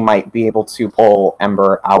 she might be able to pull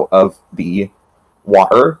Ember out of the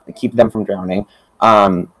water and keep them from drowning.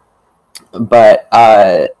 But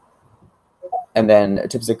and then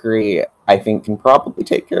Terpsichore, I think, can probably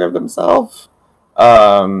take care of themselves.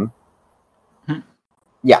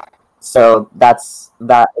 Yeah. So that's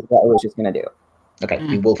what Alusha's gonna do. Okay,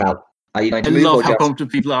 you wolf out. Are you going to I move love or how just...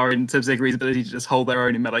 confident people are in Terpsichore's ability to just hold their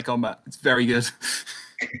own in melee combat. It's very good.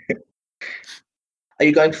 Are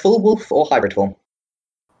you going full wolf or hybrid form?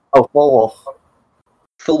 Oh, full wolf.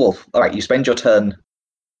 Full wolf. All right, you spend your turn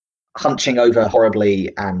hunching over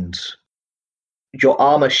horribly, and your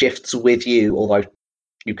armor shifts with you, although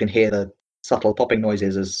you can hear the subtle popping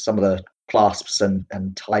noises as some of the clasps and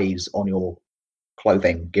ties on your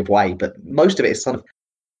clothing give way, but most of it is sort of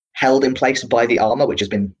held in place by the armor, which has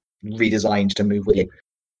been redesigned to move with you.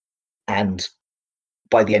 And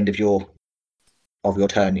by the end of your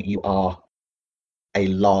turn, you are a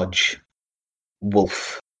large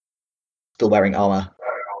wolf, still wearing armor,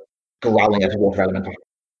 growling at a water elemental.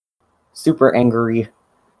 Super angry.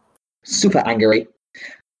 Super angry.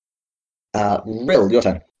 Rill, your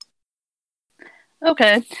turn.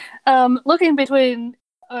 Okay. Looking between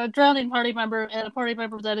a drowning party member and a party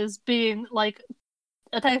member that is being like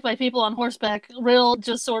attacked by people on horseback, Rill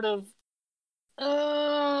just sort of,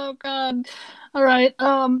 oh god. All right.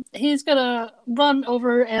 He's gonna run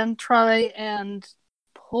over and try and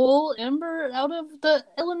pull Ember out of the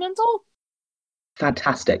elemental.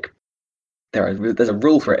 Fantastic. There's a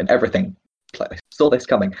rule for it and everything. I saw this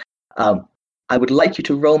coming. I would like you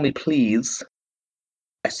to roll me, please,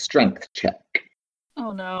 a strength check.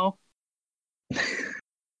 Oh no.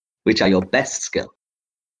 Which are your best skill.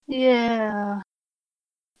 Yeah.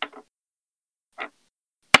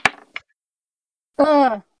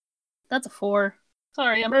 That's a 4.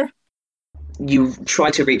 Sorry, Ember. You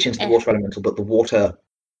try to reach into the water elemental, but the water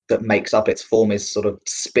that makes up its form is sort of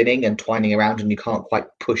spinning and twining around, and you can't quite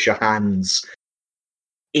push your hands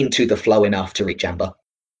into the flow enough to reach Ember.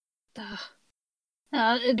 Do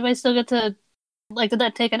I still get to, like, did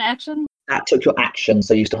that take an action? That took your action,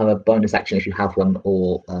 so you still have a bonus action if you have one,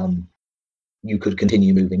 or you could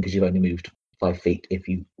continue moving because you've only moved 5 feet if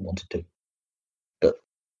you wanted to. But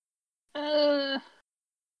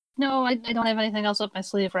no, I don't have anything else up my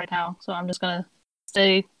sleeve right now, so I'm just gonna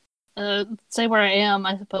stay where I am,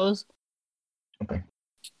 I suppose. Okay.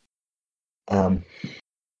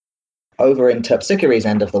 Over in Terpsichore's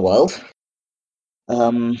end of the world,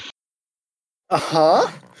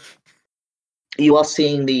 you are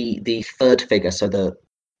seeing the third figure, so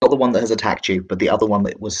not the one that has attacked you, but the other one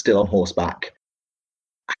that was still on horseback,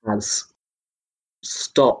 has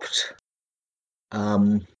stopped,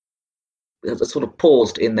 has sort of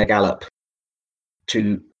paused in their gallop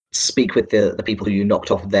to speak with the people who you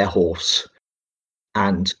knocked off their horse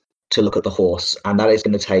and to look at the horse, and that is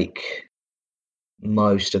going to take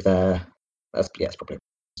most of their... Yes, probably.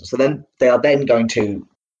 So then they are then going to,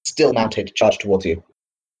 still mounted, charge towards you.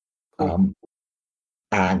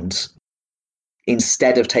 And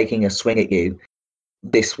instead of taking a swing at you,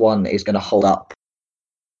 this one is going to hold up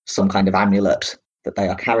some kind of amulet that they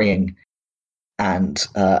are carrying and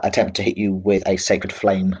attempt to hit you with a sacred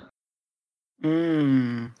flame.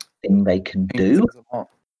 Thing they can do.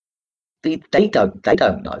 They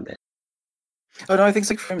don't know this. Oh no, I think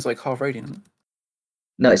sacred flame is like half radiant, isn't it?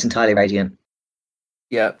 No, it's entirely radiant.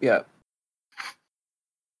 Yeah.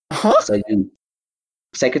 So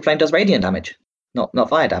sacred flame does radiant damage, not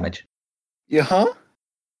fire damage. Yeah.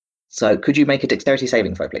 So could you make a dexterity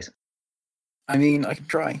saving throw, please? I mean, I can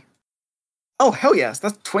try. Oh hell yes,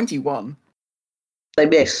 that's 21. They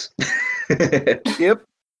miss. Yep.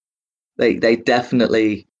 They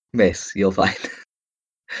definitely miss. You'll find.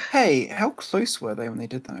 Hey, how close were they when they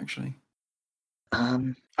did that? Actually.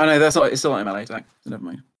 Oh no, that's not. It's still not a melee attack. So never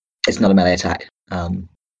mind. It's not a melee attack.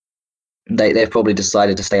 They've probably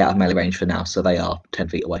decided to stay out of melee range for now, so they are 10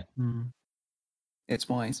 feet away. It's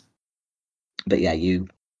wise. But yeah, you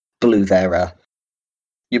blew their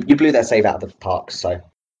you blew their save out of the park, so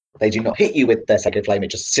they do not hit you with their sacred flame.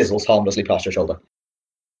 It just sizzles harmlessly past your shoulder.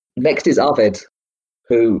 Next is Arvid,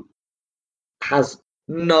 who has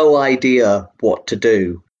no idea what to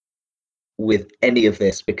do with any of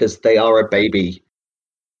this because they are a baby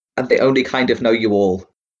and they only kind of know you all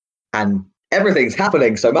and everything's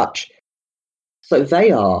happening so much. So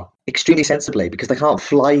they are, extremely sensibly, because they can't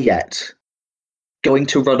fly yet, going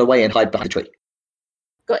to run away and hide behind a tree.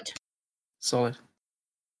 Good. Solid.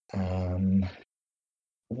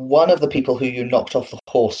 One of the people who you knocked off the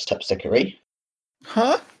horse, Terpsichore.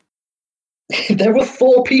 Huh? There were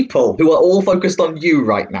 4 people who are all focused on you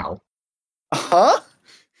right now. Huh?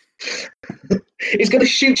 He's going to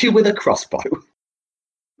shoot you with a crossbow.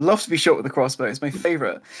 Love to be shot with a crossbow. It's my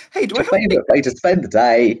favourite. Hey, do I Your favourite way to spend the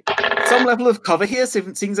day. have some level of cover here,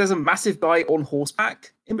 seeing there's a massive guy on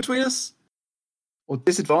horseback in between us? Or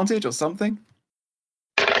disadvantage or something?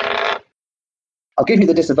 I'll give you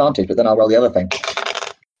the disadvantage, but then I'll roll the other thing.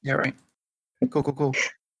 Yeah, right. Cool.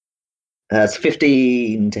 It's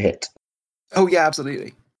 15 to hit. Oh, yeah,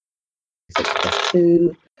 absolutely. 6 plus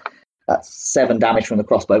 2. That's 7 damage from the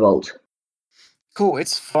crossbow bolt. Cool,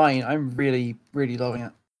 it's fine. I'm really, really loving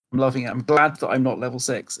it. I'm loving it. I'm glad that I'm not level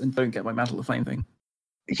 6 and don't get my Mantle of Flame thing.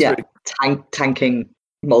 Yeah, tanking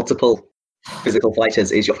multiple physical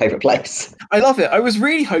fighters is your favourite place. I love it. I was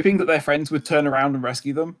really hoping that their friends would turn around and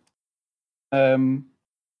rescue them.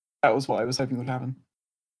 That was what I was hoping would happen.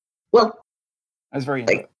 Well, I was very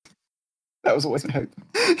into it. That was always my hope.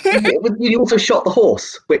 You also shot the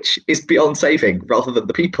horse, which is beyond saving, rather than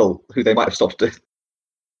the people who they might have stopped to,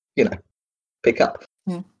 pick up.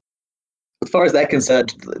 Yeah. As far as they're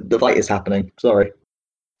concerned, the fight is happening. Sorry.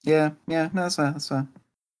 Yeah, no, that's fair. That's fair.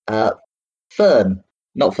 Fern,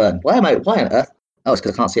 not Fern. Why on earth? Oh, it's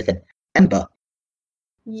because I can't see a thing. Ember.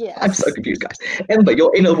 Yes. I'm so confused, guys. Ember,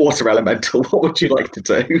 you're in a water elemental. What would you like to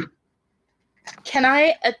do? Can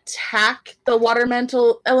I attack the water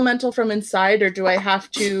elemental from inside, or do I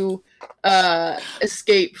have to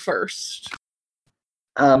escape first?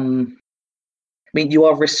 I mean, you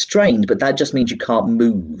are restrained, but that just means you can't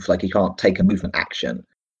move. Like, you can't take a movement action.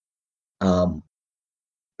 I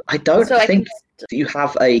don't think you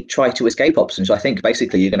have a try to escape option. So I think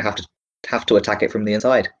basically you're going to have to attack it from the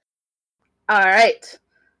inside. All right.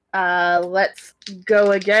 Let's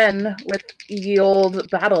go again with the old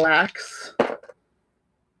battle axe.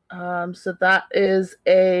 So that is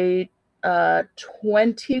a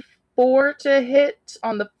 24 to hit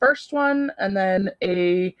on the first one, and then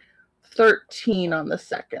a 13 on the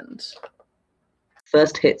second.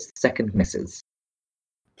 First hits, second misses.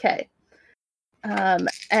 Okay.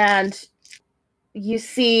 And you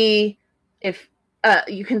see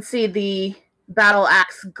you can see the battle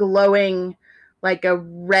axe glowing like a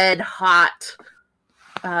red hot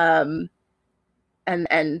and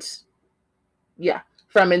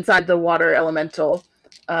from inside the water elemental,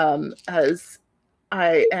 as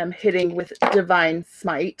I am hitting with Divine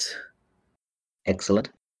Smite. Excellent.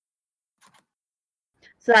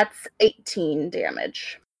 So that's 18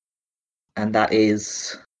 damage. And that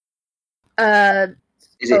is... So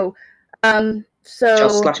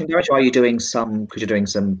just slashing damage, or are you doing some... Because you're doing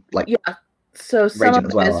some, like... Yeah, so some of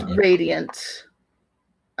as it well, is aren't you? radiant.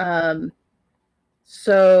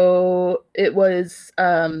 So it was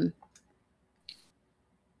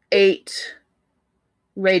 8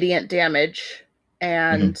 radiant damage,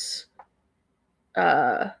 and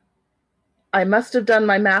I must have done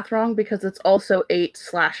my math wrong because it's also 8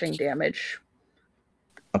 slashing damage.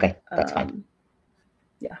 Okay, that's fine.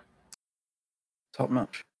 Yeah. Top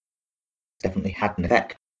notch. Definitely had an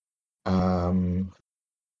effect. Back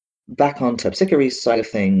on Terpsichore's side of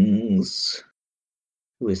things.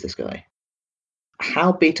 Who is this guy?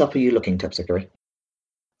 How beat up are you looking, Terpsichore?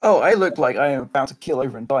 Oh, I look like I am about to keel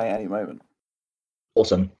over and die at any moment.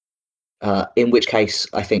 Awesome. In which case,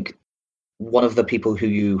 I think one of the people who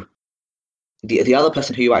you... The other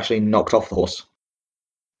person who you actually knocked off the horse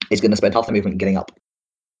is going to spend half the movement getting up,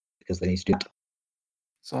 because they need to do it.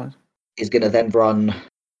 Solid. Is going to then run...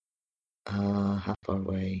 how far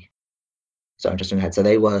away? So I'm just in ahead. So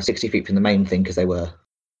they were 60 feet from the main thing, because they were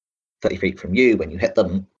 30 feet from you when you hit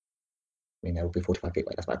them. I mean, they will be 45 feet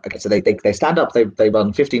away. That's fine. Okay, so they stand up. They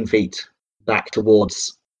run 15 feet back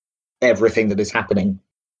towards everything that is happening.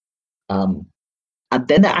 And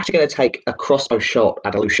then they're actually going to take a crossbow shot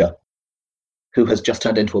at Alusha, who has just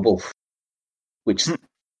turned into a wolf, which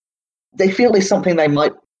they feel is something they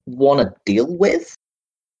might want to deal with.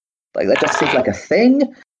 Like, that just seems like a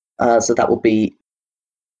thing. So that would be...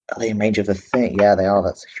 Are they in range of the thing? Yeah, they are.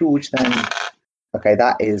 That's a huge thing. Okay,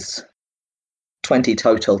 that is 20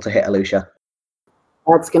 total to hit Alusha.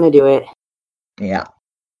 That's gonna do it. Yeah.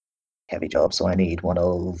 Heavy job, so I need one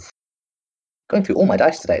of... Going through all my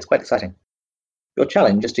dice today, it's quite exciting. Your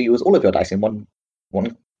challenge is to use all of your dice in one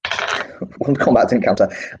combat encounter.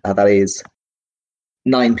 That is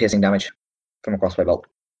 9 piercing damage from a crossbow bolt.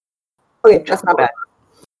 Okay, that's not bad.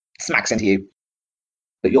 Smacks into you.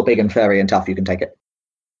 But you're big and furry and tough, you can take it.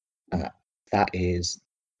 That is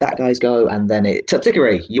that guy's go, and then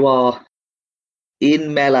Terpsichore, you are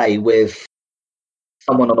in melee with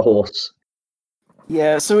someone on a horse.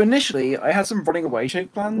 Yeah, so initially I had some running away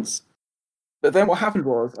shape plans, but then what happened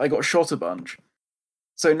was I got shot a bunch.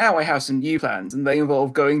 So now I have some new plans, and they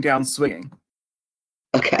involve going down swinging.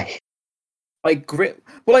 Okay.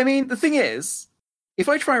 Well, I mean, the thing is, if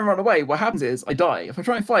I try and run away, what happens is I die. If I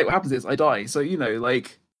try and fight, what happens is I die. So,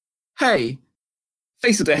 hey,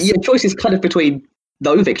 face of death. Your choice is kind of between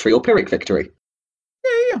no victory or Pyrrhic victory.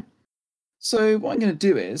 Yeah. So what I'm going to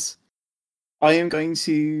do is, I am going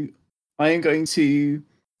to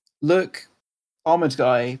look armored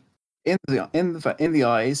guy in the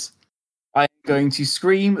eyes. I'm going to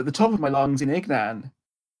scream at the top of my lungs in Ignan,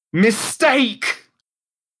 mistake!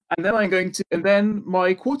 And then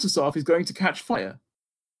my quarterstaff is going to catch fire,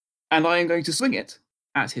 and I am going to swing it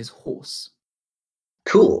at his horse.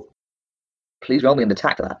 Cool. Please roll me an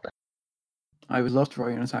attack for that. I would love to roll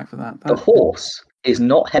you an attack for that. The horse is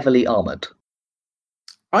not heavily armored.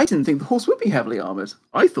 I didn't think the horse would be heavily armored.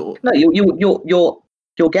 I thought. No,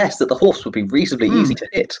 your guess that the horse would be reasonably easy to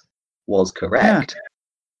hit was correct.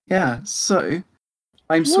 Yeah, so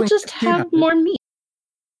I'm We'll swinging just it have two-handed. more meat.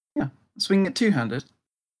 Swinging it two-handed.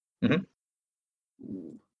 Mhm.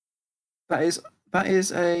 That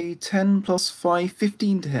is a 10 plus 5,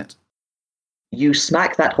 15 to hit. You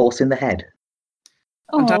smack that horse in the head.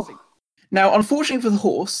 Fantastic. Oh, Now, unfortunately for the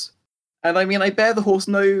horse, and I mean, I bear the horse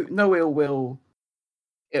no ill will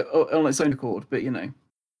on its own accord, but you know,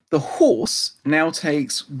 the horse now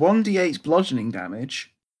takes 1d8 bludgeoning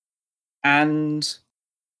damage and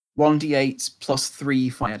 1d8 plus 3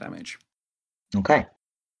 fire damage. Okay.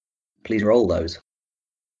 Please roll those.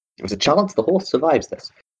 There's a chance the horse survives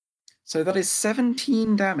this. So that is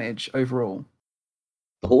 17 damage overall.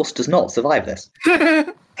 The horse does not survive this.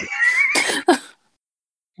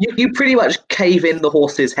 You pretty much cave in the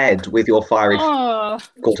horse's head with your fiery oh.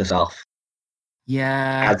 quarterstaff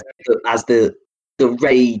Yeah. as the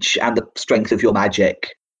rage and the strength of your magic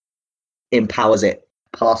empowers it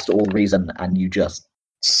past all reason, and you just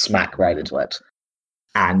smack right into it.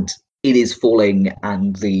 And it is falling,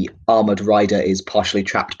 and the armored rider is partially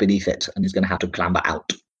trapped beneath it and is going to have to clamber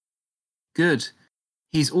out. Good.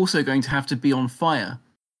 He's also going to have to be on fire,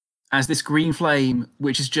 as this green flame,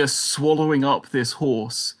 which is just swallowing up this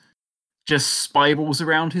horse, just spirals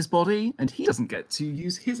around his body, and he doesn't get to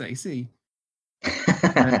use his AC.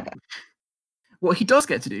 What he does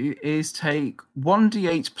get to do is take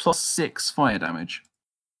 1d8 plus 6 fire damage.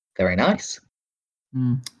 Very nice.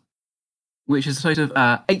 Which is a total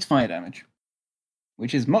of 8 fire damage.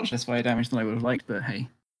 Which is much less fire damage than I would have liked, but hey.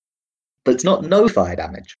 But it's not no fire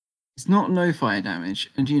damage. It's not no fire damage,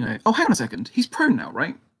 and you know... Oh, hang on a second. He's prone now,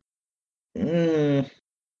 right? Not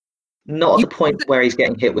at the point where he's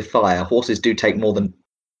getting hit with fire. Horses do take more than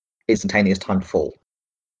instantaneous time to fall.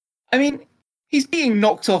 I mean, he's being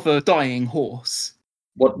knocked off a dying horse.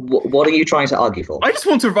 What are you trying to argue for? I just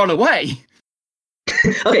want to run away.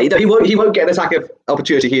 Okay, no, he won't get an attack of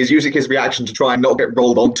opportunity. He is using his reaction to try and not get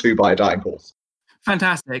rolled onto by a dying horse.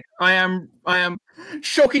 Fantastic. I am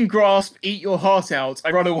shocking grasp, eat your heart out.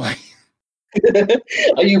 I run away.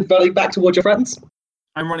 Are you running back towards your friends?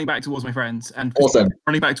 I'm running back towards my friends and Awesome.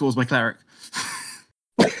 running back towards my cleric.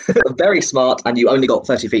 Very smart, and you only got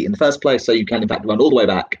 30 feet in the first place, so you can in fact run all the way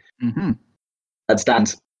back Mm-hmm. and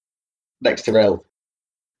stand next to Rill,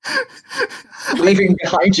 leaving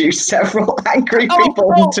behind you several angry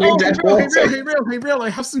people and two dead horses. Hey, Real, I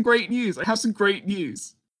have some great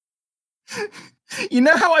news. You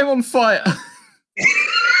know how I'm on fire?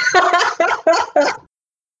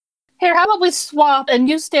 Here, how about we swap and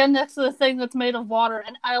you stand next to the thing that's made of water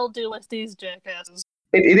and I'll deal with these jackasses.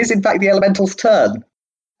 It is in fact the elemental's turn.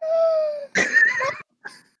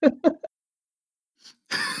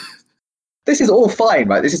 This is all fine,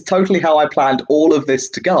 right? This is totally how I planned all of this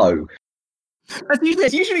to go.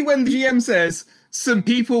 It's usually when the GM says, some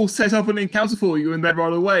people set up an encounter for you and then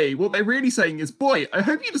run away. What they're really saying is, boy, I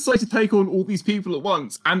hope you decide to take on all these people at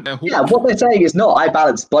once and their horse. Yeah, what they're saying is not, I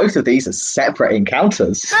balanced both of these as separate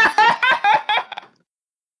encounters.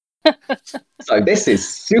 So this is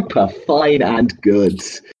super fine and good.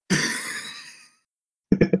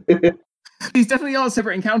 These definitely are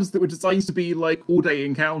separate encounters that were designed to be like all-day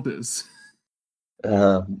encounters.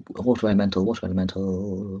 Water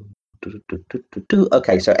elemental.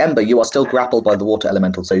 Okay, so Ember, you are still grappled by the water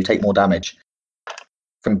elemental, so you take more damage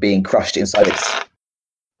from being crushed inside its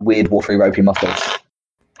weird watery ropey muscles.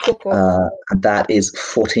 Cool. And that is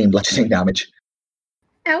 14 bludgeoning damage.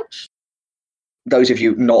 Ouch. Those of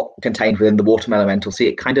you not contained within the water elemental see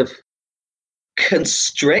it kind of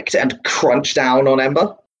constrict and crunch down on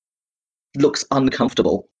Ember. Looks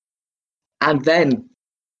uncomfortable. And then,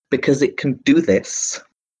 because it can do this,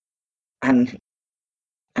 and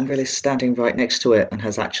Ember is standing right next to it and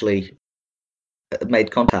has actually made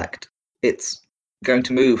contact, it's going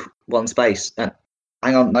to move one space. And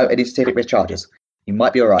hang on, no, it needs to see if it recharges. You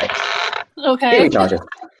might be alright. Okay. It recharges.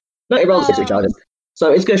 No, it rolls 6 recharges.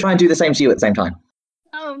 So it's going to try and do the same to you at the same time.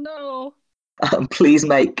 Oh no. Please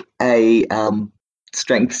make a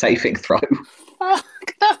strength saving throw. Fuck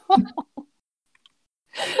no.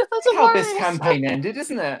 That's How this hilarious. campaign ended,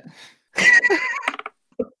 isn't it?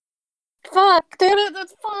 Fuck, damn it,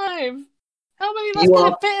 that's 5. How many of us You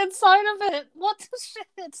can are- fit inside of it? What the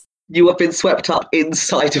shit? You have been swept up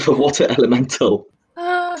inside of a water elemental.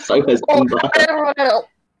 So has Ember.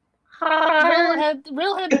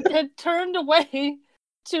 Real had turned away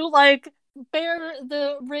to like bear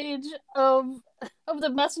the rage of the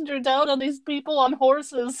messenger down on these people on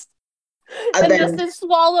horses. And And then, just is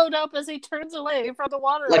swallowed up as he turns away from the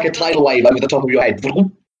water. like a tidal wave over the top of your head.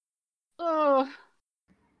 Oh.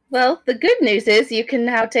 Well, the good news is you can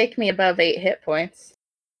now take me above 8 hit points.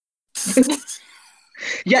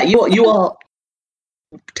 Yeah, you are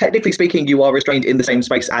technically speaking, you are restrained in the same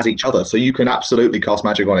space as each other, so you can absolutely cast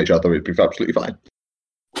magic on each other. It'd be absolutely fine.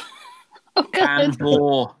 Okay. And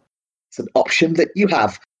more. It's an option that you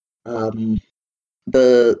have.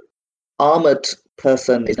 The armored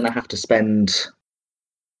person is going to have to spend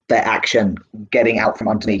their action getting out from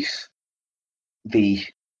underneath the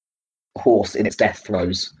horse in its death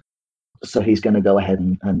throes. So he's going to go ahead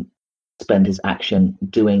and spend his action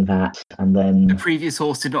doing that, and The then previous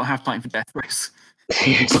horse did not have time for death throws.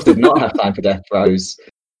 he did not have time for death throws.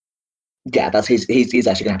 Yeah, that's he's actually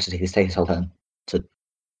going to have to take his whole turn to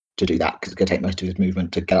do that, because it's going to take most of his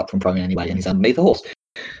movement to get up from prone anyway, and he's underneath the horse.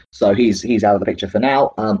 So he's out of the picture for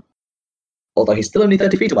now. Although he's still only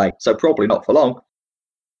 30 feet away, so probably not for long.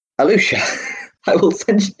 Alusha, I will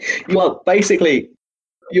send you.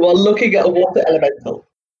 You are looking at a water elemental,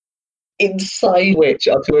 inside which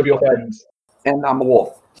are two of your friends, And I'm a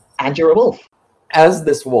wolf. and you're a wolf. As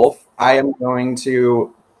this wolf, I am going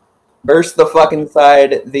to burst the fuck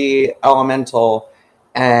inside the elemental,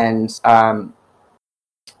 and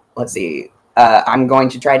let's see. I'm going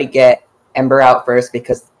to try to get Ember out first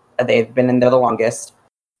because they've been in there the longest.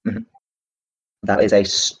 That is a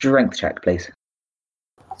strength check, please.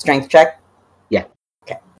 Strength check? Yeah.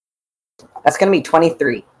 Okay. That's going to be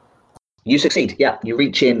 23. You succeed. Yeah, you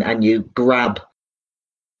reach in and you grab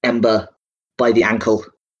Ember by the ankle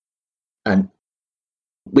and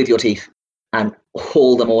with your teeth and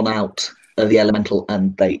haul them all out of the elemental,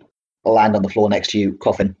 and they land on the floor next to you,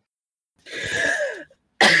 coughing.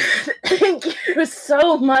 Thank you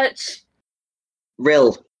so much.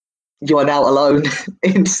 Rill, you are now alone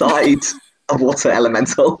inside a water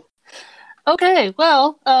elemental. Okay,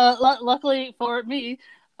 well, luckily for me,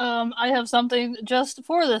 I have something just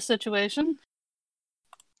for this situation.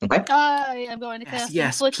 Okay. I am going to cast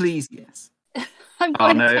Yes, inflict. please, yes. I'm Oh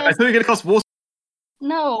going no, to I cast. thought you were going to cast water.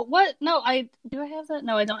 No, what? No, do I have that?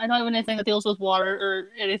 No, I don't. I don't have anything that deals with water or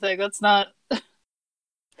anything. That's not.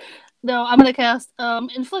 No, I'm going to cast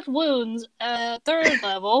inflict wounds at 3rd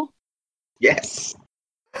level Yes.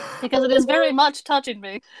 because it is very much touching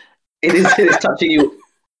me. It is touching you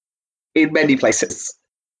in many places.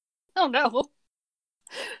 Oh no.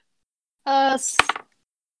 Oh,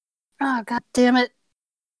 god damn it.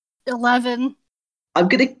 11. I'm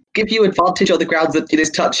going to give you advantage on the grounds that it is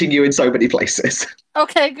touching you in so many places.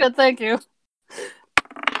 Okay, good, thank you.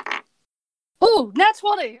 Ooh, nat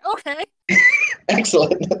 20. Okay.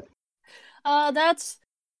 Excellent. That's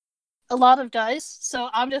a lot of dice, so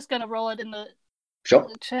I'm just gonna roll it in the Sure.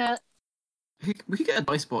 chat. We could get a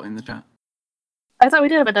dice bot in the chat. I thought we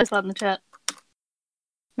did have a dice slot in the chat.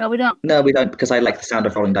 No, we don't. No, we don't, because I like the sound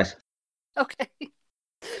of rolling dice. Okay.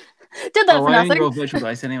 Did that for I only nothing. roll virtual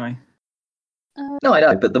dice anyway. No, I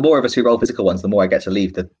know, but the more of us who roll physical ones, the more I get to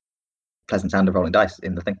leave the pleasant sound of rolling dice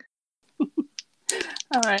in the thing.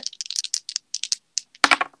 Alright.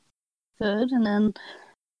 Good, and then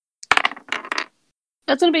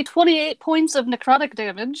that's gonna be 28 points of necrotic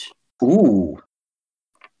damage. Ooh.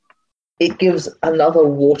 It gives another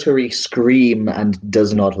watery scream and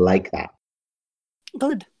does not like that.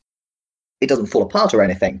 Good. It doesn't fall apart or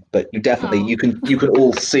anything, but you definitely you can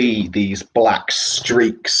all see these black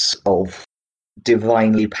streaks of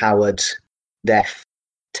divinely powered death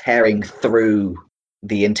tearing through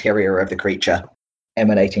the interior of the creature,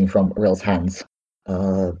 emanating from Rill's hands.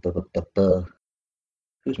 Who's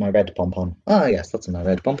my red pom-pom? Ah, yes, that's my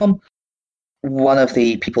red pom-pom. One of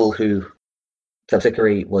the people who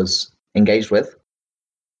Terpsichore was engaged with,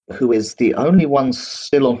 who is the only one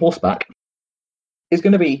still on horseback, is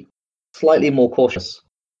going to be slightly more cautious.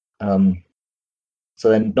 So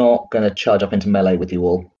they're not going to charge up into melee with you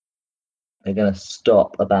all. They're going to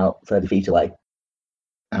stop about 30 feet away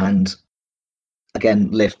and, again,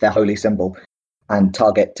 lift their holy symbol and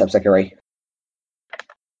target Terpsichore,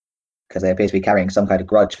 because they appear to be carrying some kind of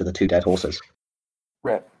grudge for the 2 dead horses.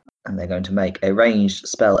 Rip. And they're going to make a ranged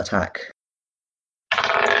spell attack,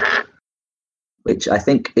 which I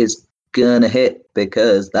think is gonna hit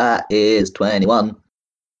because that is 21.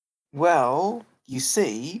 Well, you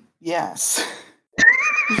see, yes.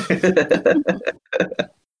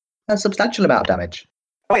 A substantial amount of damage.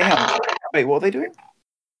 Wait, hang on. Wait, what are they doing?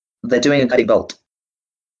 They're doing a guiding bolt.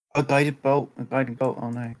 A guided bolt. A guided bolt. Oh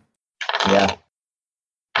no. Yeah.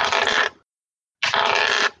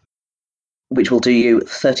 Which will do you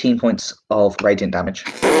 13 points of radiant damage.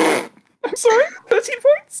 I'm sorry, 13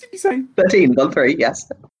 points, did you say? 13, gone through, yes.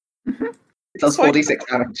 Mm-hmm. It does 46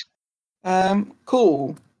 damage.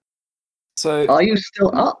 Cool. So. Are you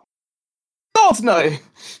still up? God, no!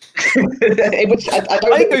 Which I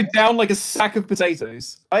don't I think- go down like a sack of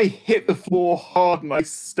potatoes. I hit the floor hard and I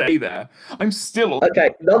stay there. I'm still on.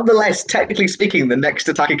 Okay, nonetheless, technically speaking, the next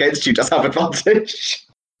attack against you does have advantage.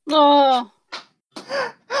 Oh,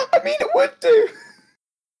 I mean, it would do.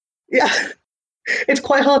 Yeah, it's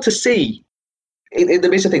quite hard to see in the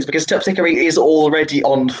midst of things because Terpsichore is already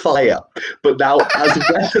on fire, but now, as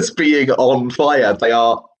well as being on fire, they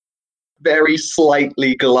are very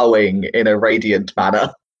slightly glowing in a radiant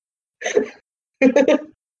manner.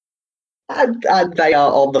 and they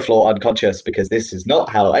are on the floor unconscious because this is not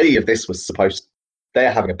how any of this was supposed. They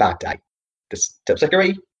are having a bad day. This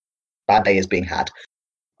Terpsichore, bad day is being had.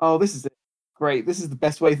 Oh, this is it. Great. This is the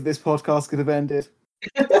best way that this podcast could have ended.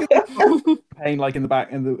 Pain like in the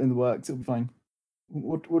back in the works. It'll be fine.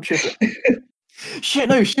 We'll shift it. Shit,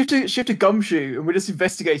 no, shift to Gumshoe, and we're just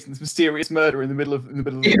investigating this mysterious murder in the middle of.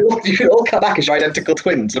 You can all come back as your identical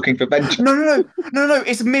twins looking for vengeance. No.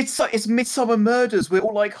 It's Midsummer Murders. We're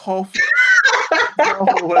all like half.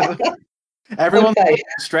 or whatever. Everyone Okay.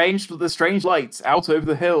 the strange lights out over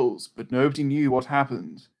the hills, but nobody knew what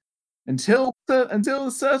happened until a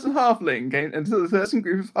certain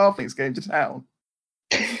group of halflings came to town.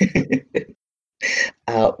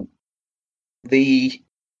 The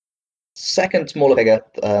second smaller figure,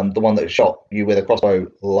 the one that shot you with a crossbow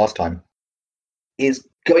last time, is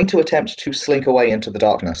going to attempt to slink away into the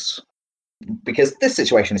darkness because this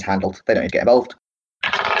situation is handled. They don't need to get involved.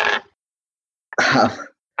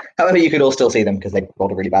 However, you could all still see them because they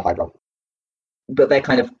rolled a really bad hide roll. But they're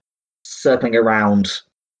kind of circling around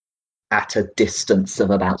at a distance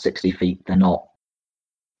of about 60 feet. They're not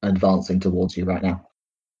advancing towards you right now.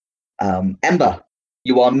 Ember,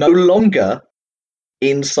 you are no longer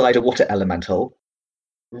inside a water elemental.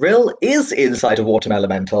 Rill is inside a water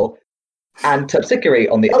elemental. And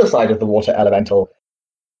Terpsichore, on the other side of the water elemental,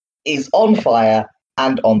 is on fire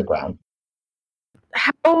and on the ground.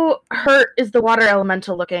 How hurt is the water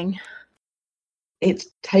elemental looking? It's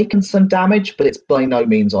taken some damage, but it's by no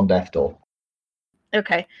means on death door.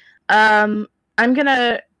 Okay. I'm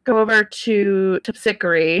gonna go over to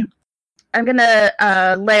Terpsichore. I'm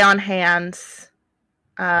gonna lay on hands.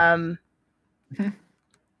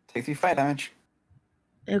 Take 3 fire damage.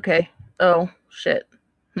 Okay. Oh shit.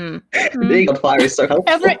 Being on fire is so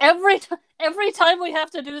helpful. every time we have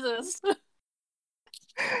to do this,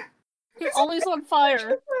 you're always on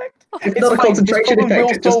fire. It's not a concentration This problem effect.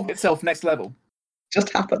 will It solve itself next level.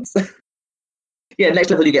 just happens. Yeah, next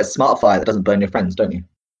level you get smart fire that doesn't burn your friends, don't you?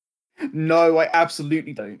 No, I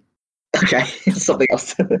absolutely don't. Okay, something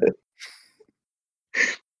else.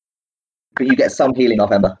 But you get some healing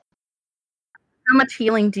off Ember. How much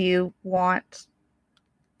healing do you want?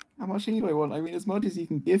 How much do I want? I mean, as much as you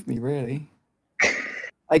can give me, really.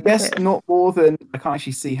 I guess not more than I can't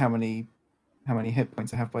actually see how many hit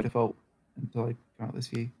points I have by default until I come out this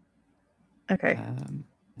view. Okay.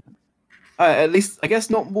 At least I guess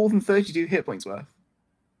not more than 32 hit points worth.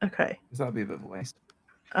 Okay. Because that would be a bit of a waste.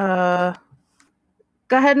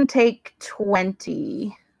 Go ahead and take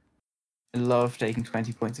 20. I love taking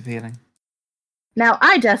 20 points of healing. Now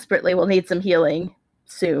I desperately will need some healing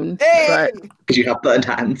soon, but Because you have burned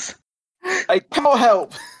hands. I cannot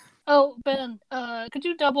help. Oh, Ben, could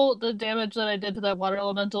you double the damage that I did to that water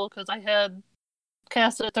elemental? Because I had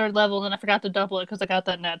cast it at 3rd level and then I forgot to double it because I got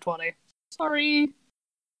that nat 20. Sorry.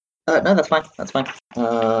 No, that's fine. That's fine.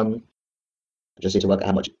 I just need to work out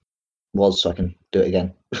how much it was so I can do it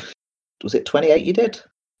again. Was it 28 you did?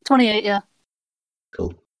 28, yeah.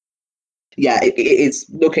 Cool. Yeah, it's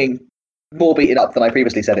looking more beaten up than I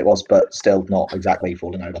previously said it was, but still not exactly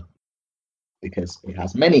falling over. Because it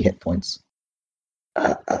has many hit points.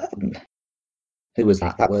 Who was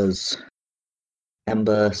that? That was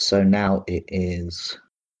Ember, so now it is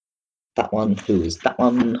that one. Who is that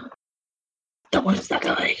one? That one is that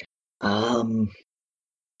guy.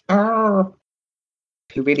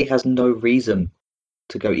 Who really has no reason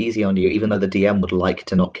to go easy on you, even though the DM would like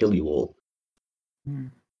to not kill you all.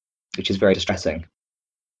 Which is very distressing.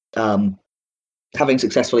 Having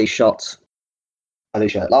successfully shot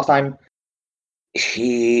Alusha last time,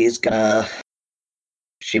 she's gonna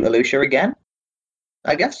shoot Alusha again,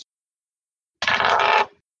 I guess.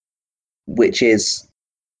 Which is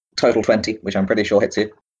total 20, which I'm pretty sure hits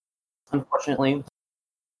you. Unfortunately.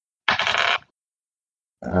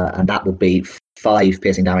 And that would be 5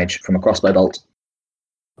 piercing damage from a crossbow bolt.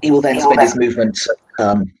 He will then spend his movement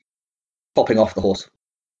hopping off the horse.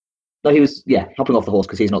 No, he was, hopping off the horse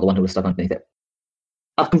because he's not the one who was stuck underneath it.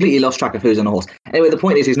 I've completely lost track of who's on a horse. Anyway, the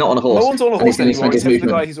point is he's not on a horse. No one's on a and he's horse gonna anymore, spend his except for the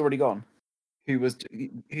movement. guy who's already gone.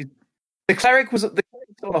 The cleric was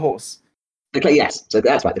on a horse. Yes, so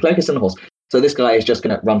that's right. The cleric is on a horse. So this guy is just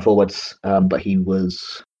going to run forwards, but he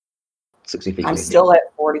was 60 feet I'm away from you. still at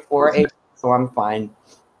 44 HP, so I'm fine.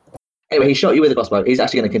 Anyway, he shot you with a crossbow. He's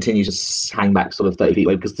actually going to continue to hang back sort of 30 feet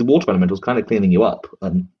away because the water elemental's kind of cleaning you up.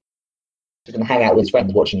 He's going to hang out with his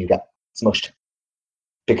friends watching you get smushed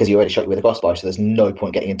because he already shot you with a crossbow, so there's no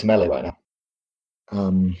point getting into melee right now.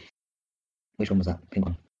 Which one was that? Pink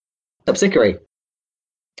one. Subsidiary,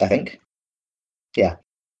 I think. Yeah.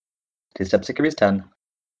 It is Subsidiary's turn.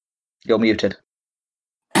 You're muted.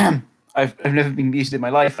 I've never been muted in my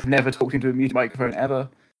life. I've never talked into a muted microphone ever.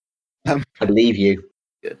 I believe you.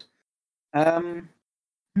 Good. Now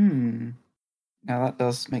that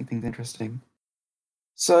does make things interesting.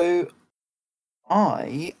 So,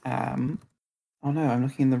 I am. Oh no, I'm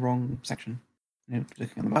looking in the wrong section. I'm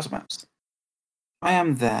looking at the battle maps. I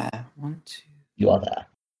am there. 1, 2. You are there.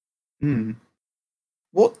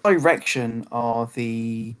 What direction are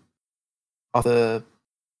the other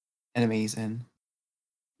enemies in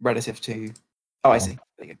relative to? Oh, I see.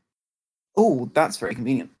 There you go. Oh, that's very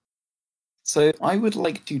convenient. So I would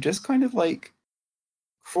like to just kind of like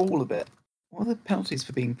crawl a bit. What are the penalties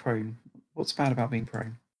for being prone? What's bad about being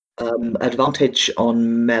prone? Advantage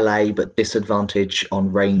on melee, but disadvantage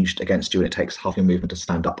on ranged against you, and it takes half your movement to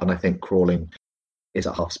stand up. And I think crawling is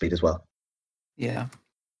at half speed as well. Yeah.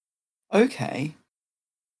 Okay.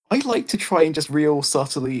 I'd like to try and just real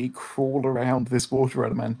subtly crawl around this water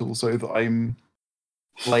elemental so that I'm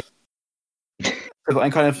like, so that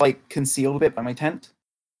I'm kind of like concealed a bit by my tent.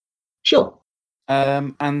 Sure.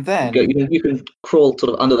 And then You can crawl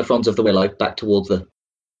sort of under the front of the willow back towards the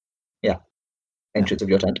entrance of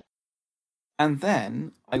your tent. And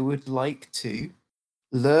then I would like to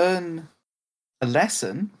learn a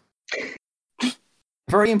lesson, a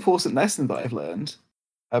very important lesson that I've learned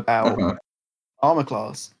about armor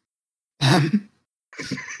class.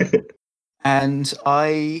 And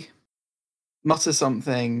I mutter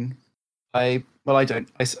something. I don't.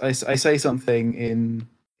 I say something in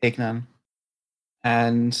Ignan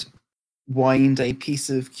and wind a piece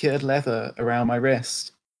of cured leather around my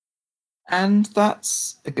wrist. And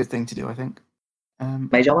that's a good thing to do, I think.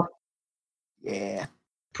 Mage armor? Yeah.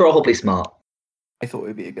 Probably smart. I thought it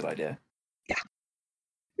would be a good idea. Yeah.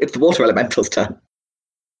 It's the water elemental's turn.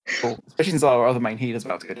 Cool. Especially since our other main healer's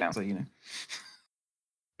about to go down, so you know.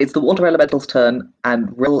 It's the water elemental's turn,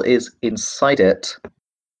 and Rill is inside it.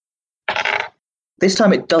 This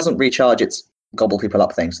time it doesn't recharge its gobble people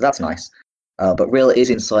up thing, so that's nice. But Rill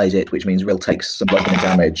is inside it, which means Rill takes some bludgeoning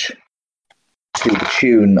damage to the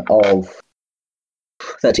tune of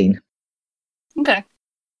 13. Okay.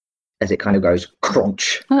 As it kind of goes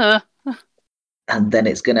crunch. And then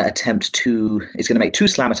it's going to make 2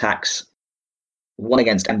 slam attacks, one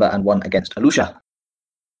against Ember and one against Alusha,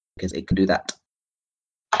 because it can do that.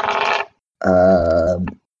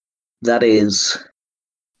 That is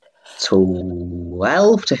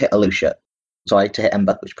 12 to hit Alusha. Sorry, to hit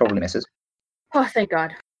Ember, which probably misses. Oh, thank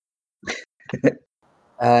God.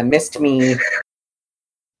 Missed me.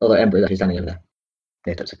 Although Ember is actually standing over there.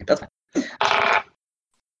 Yeah, that's okay. That's fine.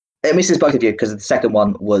 It misses both of you because the second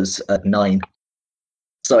one was at 9.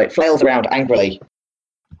 So it flails around angrily,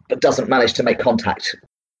 but doesn't manage to make contact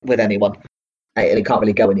with anyone. And it can't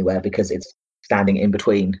really go anywhere because it's standing in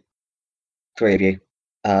between 3 of you.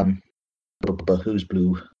 Who's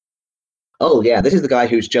blue? Oh yeah, this is the guy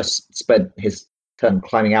who's just spent his turn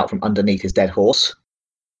climbing out from underneath his dead horse.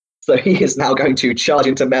 So he is now going to charge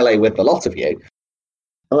into melee with the lot of you.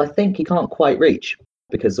 Well, I think he can't quite reach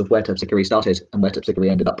because of where Terpsichore started and where Terpsichore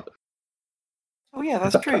ended up. Oh yeah,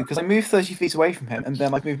 that's true, because I moved 30 feet away from him, and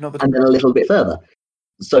then I've moved another... And then a little bit further.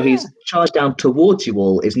 So he's charged down towards you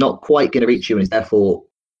all, is not quite going to reach you, and is therefore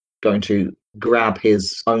going to grab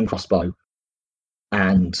his own crossbow.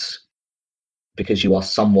 And because you are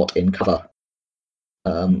somewhat in cover,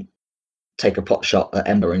 take a pot shot at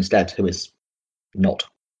Ember instead, who is not.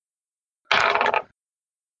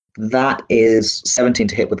 That is 17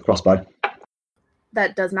 to hit with the crossbow.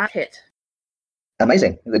 That does not hit.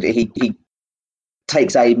 Amazing. He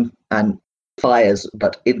takes aim and fires,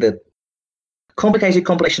 but in the complicated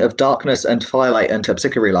combination of darkness and firelight and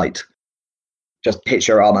Terpsichore light, just hits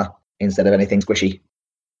your armor instead of anything squishy.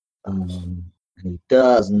 And he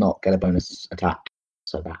does not get a bonus attack.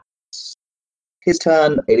 So that's his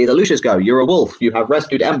turn. It is Alusha's go. You're a wolf. You have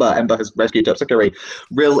rescued Ember. Ember has rescued Terpsichore.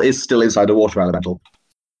 Rill is still inside a water elemental.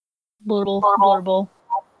 Blurble.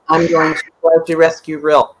 I'm going to try to rescue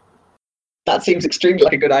Rill. That seems extremely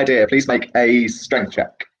like a good idea. Please make a strength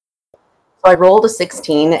check. So I rolled a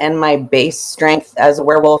 16, and my base strength as a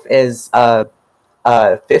werewolf is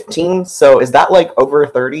 15. So is that like over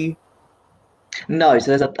 30? No,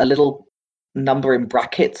 so there's a little number in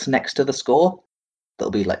brackets next to the score.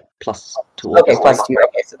 That'll be like plus 2. Okay, plus 2.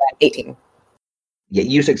 Okay, so that's 18. Yeah,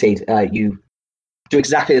 you succeed. You do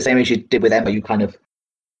exactly the same as you did with Ember. You kind of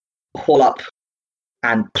haul up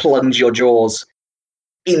and plunge your jaws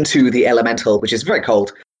into the elemental, which is very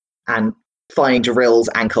cold, and find Rill's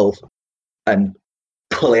ankle and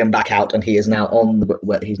pull him back out, and he is now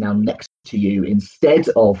he's now next to you instead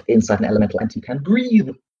of inside an elemental, and you can breathe.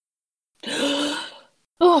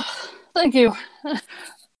 Oh, thank you.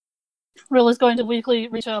 Rill is going to weakly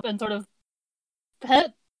reach up and sort of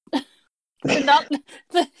pet.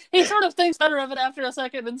 He sort of thinks better of it after a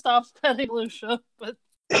second and stops petting Lucia. But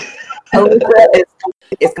Lucia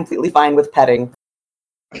is completely fine with petting.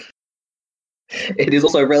 It is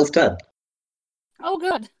also Rill's turn. Oh,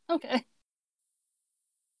 good. Okay.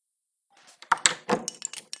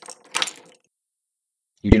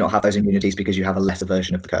 You do not have those immunities because you have a lesser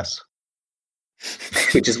version of the curse.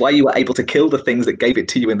 Which is why you were able to kill the things that gave it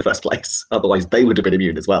to you in the first place. Otherwise, they would have been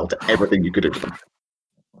immune as well to everything you could do to them.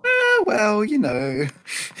 Well, you know.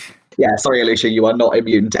 Yeah, sorry, Alicia, you are not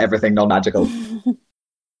immune to everything non-magical.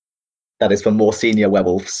 That is for more senior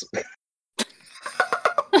werewolves.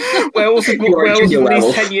 Werewolves with You are a at junior least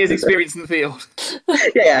werewolf. 10 years experience in the field.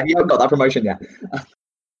 Yeah, you haven't got that promotion yet.